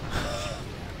either.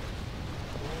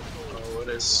 Oh, it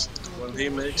is. When he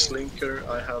makes linker,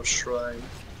 I have shrine.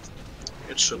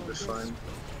 It should be fine.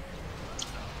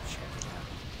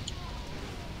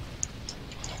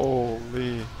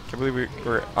 Holy! Can't believe we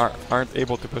aren't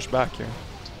able to push back here.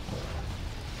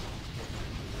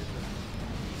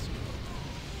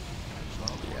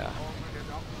 Yeah.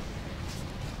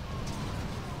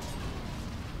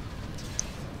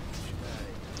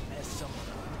 Mess someone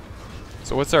up.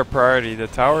 So what's our priority? The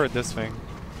tower or this thing?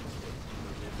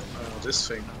 This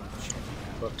thing.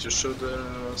 But you should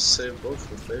save both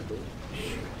with Babel.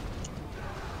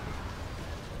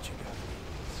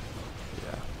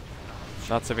 Yeah.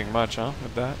 Not saving much, huh?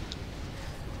 With that.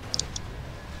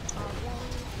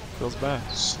 Feels bad.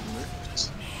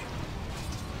 Snipped.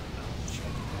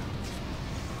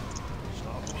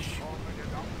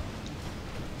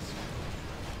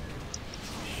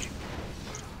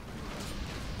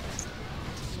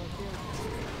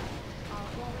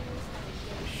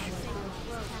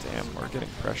 Damn, we're getting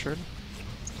pressured.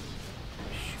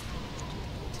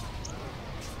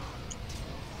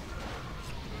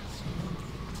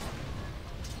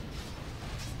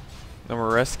 Then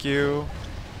we'll rescue.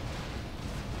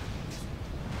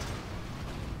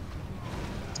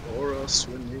 Aura,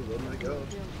 Swinny, oh my god.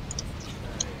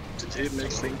 Did he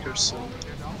make linker soon?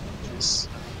 Please.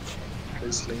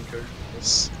 Please linker.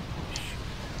 Yes.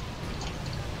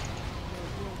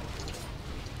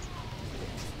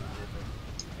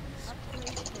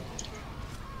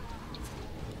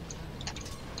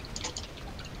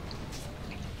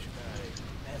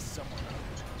 Mess someone up.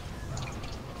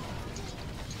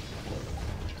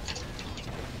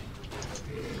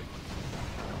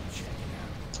 Check it out.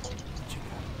 What you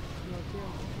got?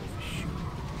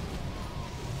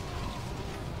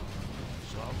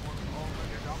 Someone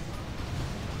calling it up.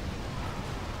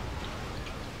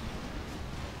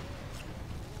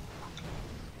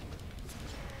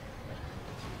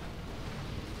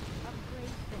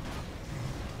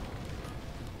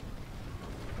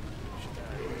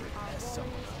 Mess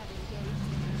someone up.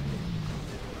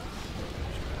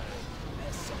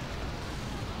 Mess someone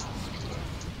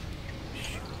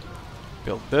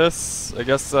Build this. I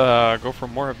guess go for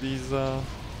more of these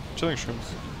chilling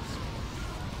shrooms.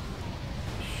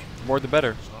 More the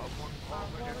better. Someone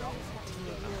calling it up.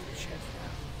 Check it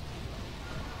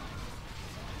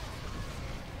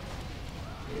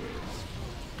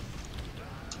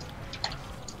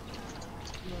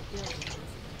out.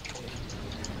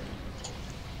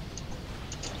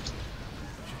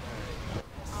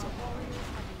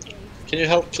 Can you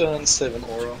help and save an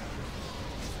aura?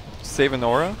 Save an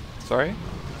aura? Sorry?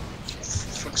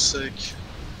 For fuck's sake.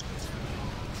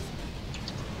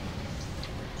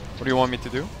 What do you want me to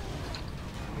do?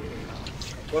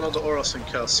 One of the auras in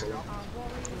castle.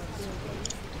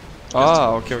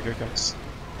 Ah, okay, okay, okay.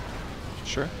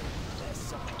 Sure.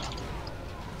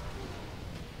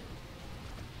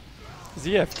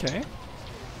 ZFK?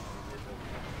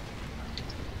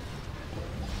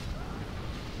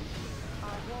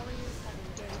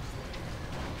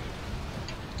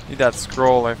 Need that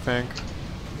scroll, I think.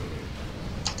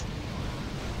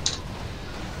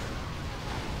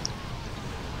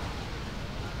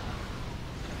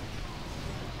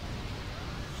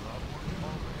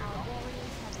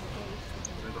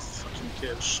 In the fucking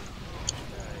cage.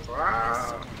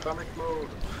 Ah, panic mode.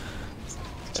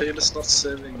 Tail is not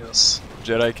saving us.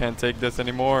 Jedi can't take this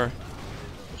anymore.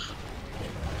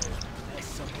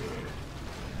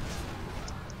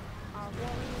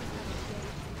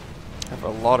 I have a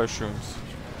lot of shrooms,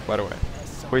 by the way.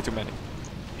 Way too many.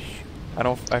 I Do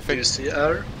you think... see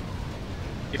air?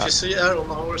 If you see air on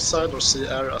our side or see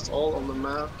air at all on the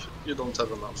map, you don't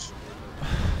have enough.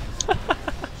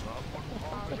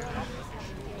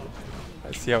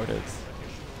 I see how it is.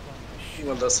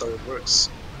 Well, that's how it works.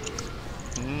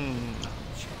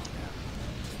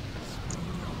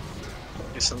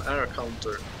 It's an air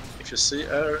counter. If you see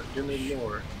air, you need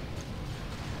more.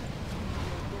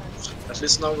 At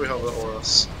least now we have the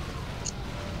auras.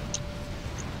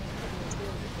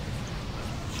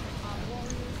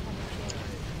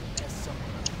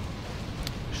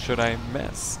 Should I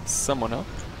mess someone up?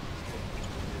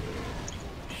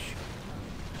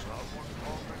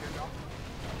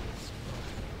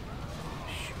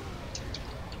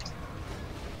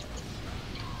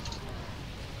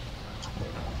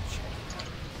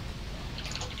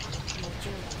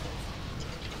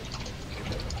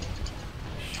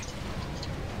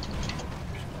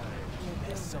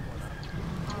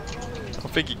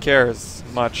 I don't think he cares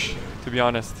much, to be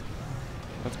honest.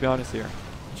 Let's be honest here.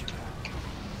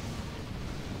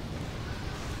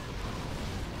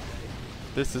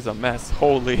 This is a mess,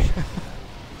 holy.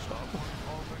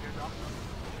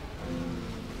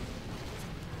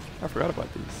 I forgot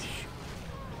about these.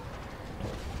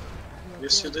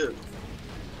 Yes, you did.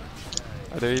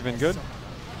 Are they even good?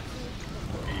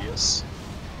 Yes.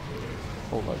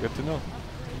 Oh, well, good to know.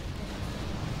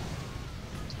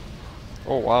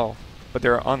 Oh, wow. But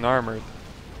they're unarmored.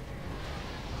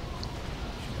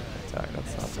 Attack,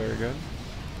 that's not very good.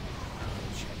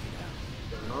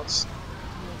 They're not.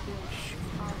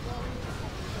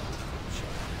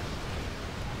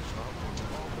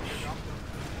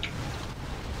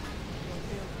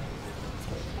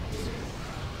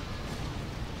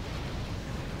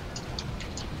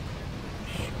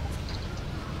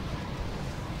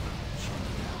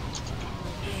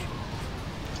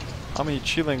 How many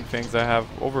chilling things I have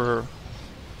over...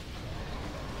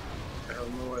 I have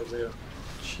no idea.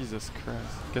 Jesus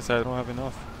Christ. Guess I don't have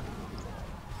enough.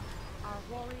 Our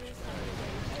warriors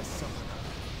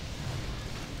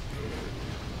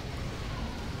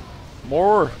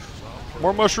More!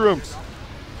 More mushrooms!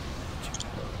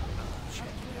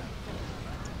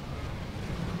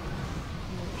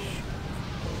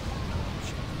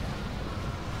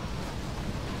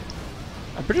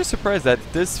 I'm pretty surprised that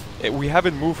we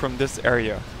haven't moved from this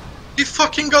area. He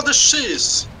fucking got the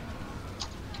cheese!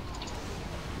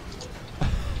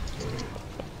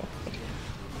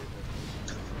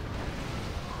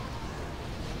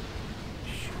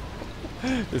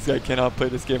 This guy cannot play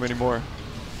this game anymore.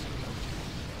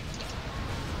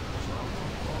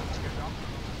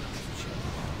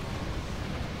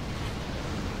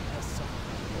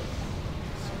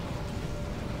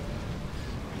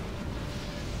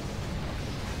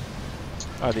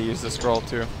 Oh, they use the scroll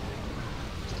too.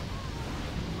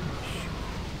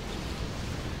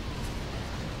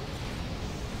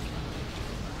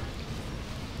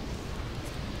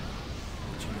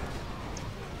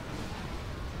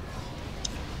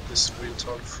 This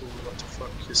retard fool, what the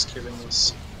fuck, he's killing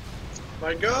us.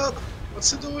 My god,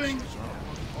 what's he doing?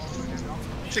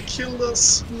 He killed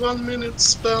us. 1 minute,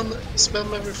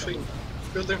 spam everything.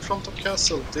 Build in front of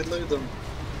castle, delay them.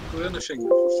 Do anything,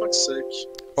 for fuck's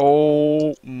sake.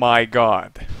 Oh my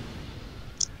god.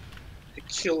 He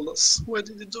killed us. Why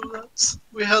did he do that?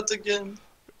 We had the game.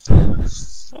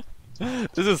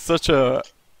 This is such a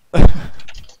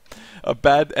a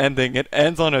bad ending. It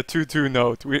ends on a 2-2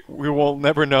 note. We will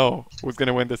never know who's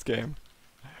gonna win this game.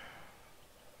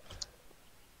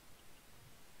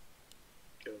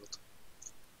 God.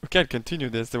 We can't continue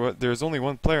this. There's only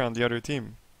one player on the other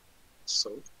team.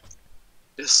 So,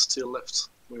 yes, still left.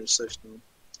 We're safe now.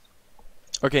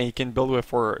 Okay, he can build with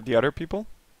for the other people.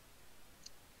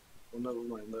 Oh, never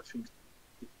mind. I think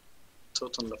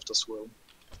Totem left as well.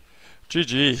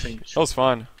 GG. That was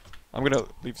fun. I'm gonna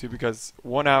leave too because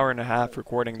 1 hour and a half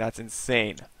recording. That's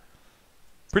insane.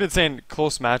 Pretty insane.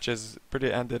 Close matches.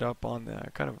 Pretty ended up on a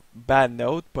kind of bad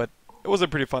note, but it was a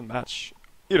pretty fun match.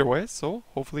 Either way, so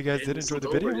hopefully you guys did enjoy the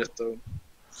video. Yet, though.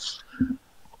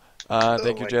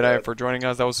 Thank you, my Jedi, God. for joining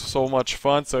us. That was so much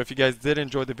fun. So if you guys did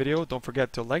enjoy the video, don't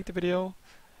forget to like the video,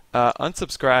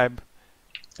 unsubscribe,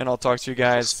 and I'll talk to you It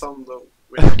was guys. fun though.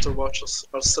 We have to watch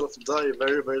ourselves die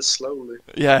very, very slowly.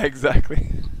 Yeah, exactly.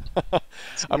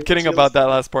 I'm kidding about that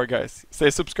last part, guys. Stay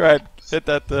subscribed, hit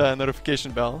that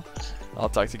notification bell. I'll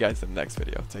talk to you guys in the next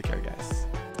video. Take care,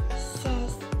 guys.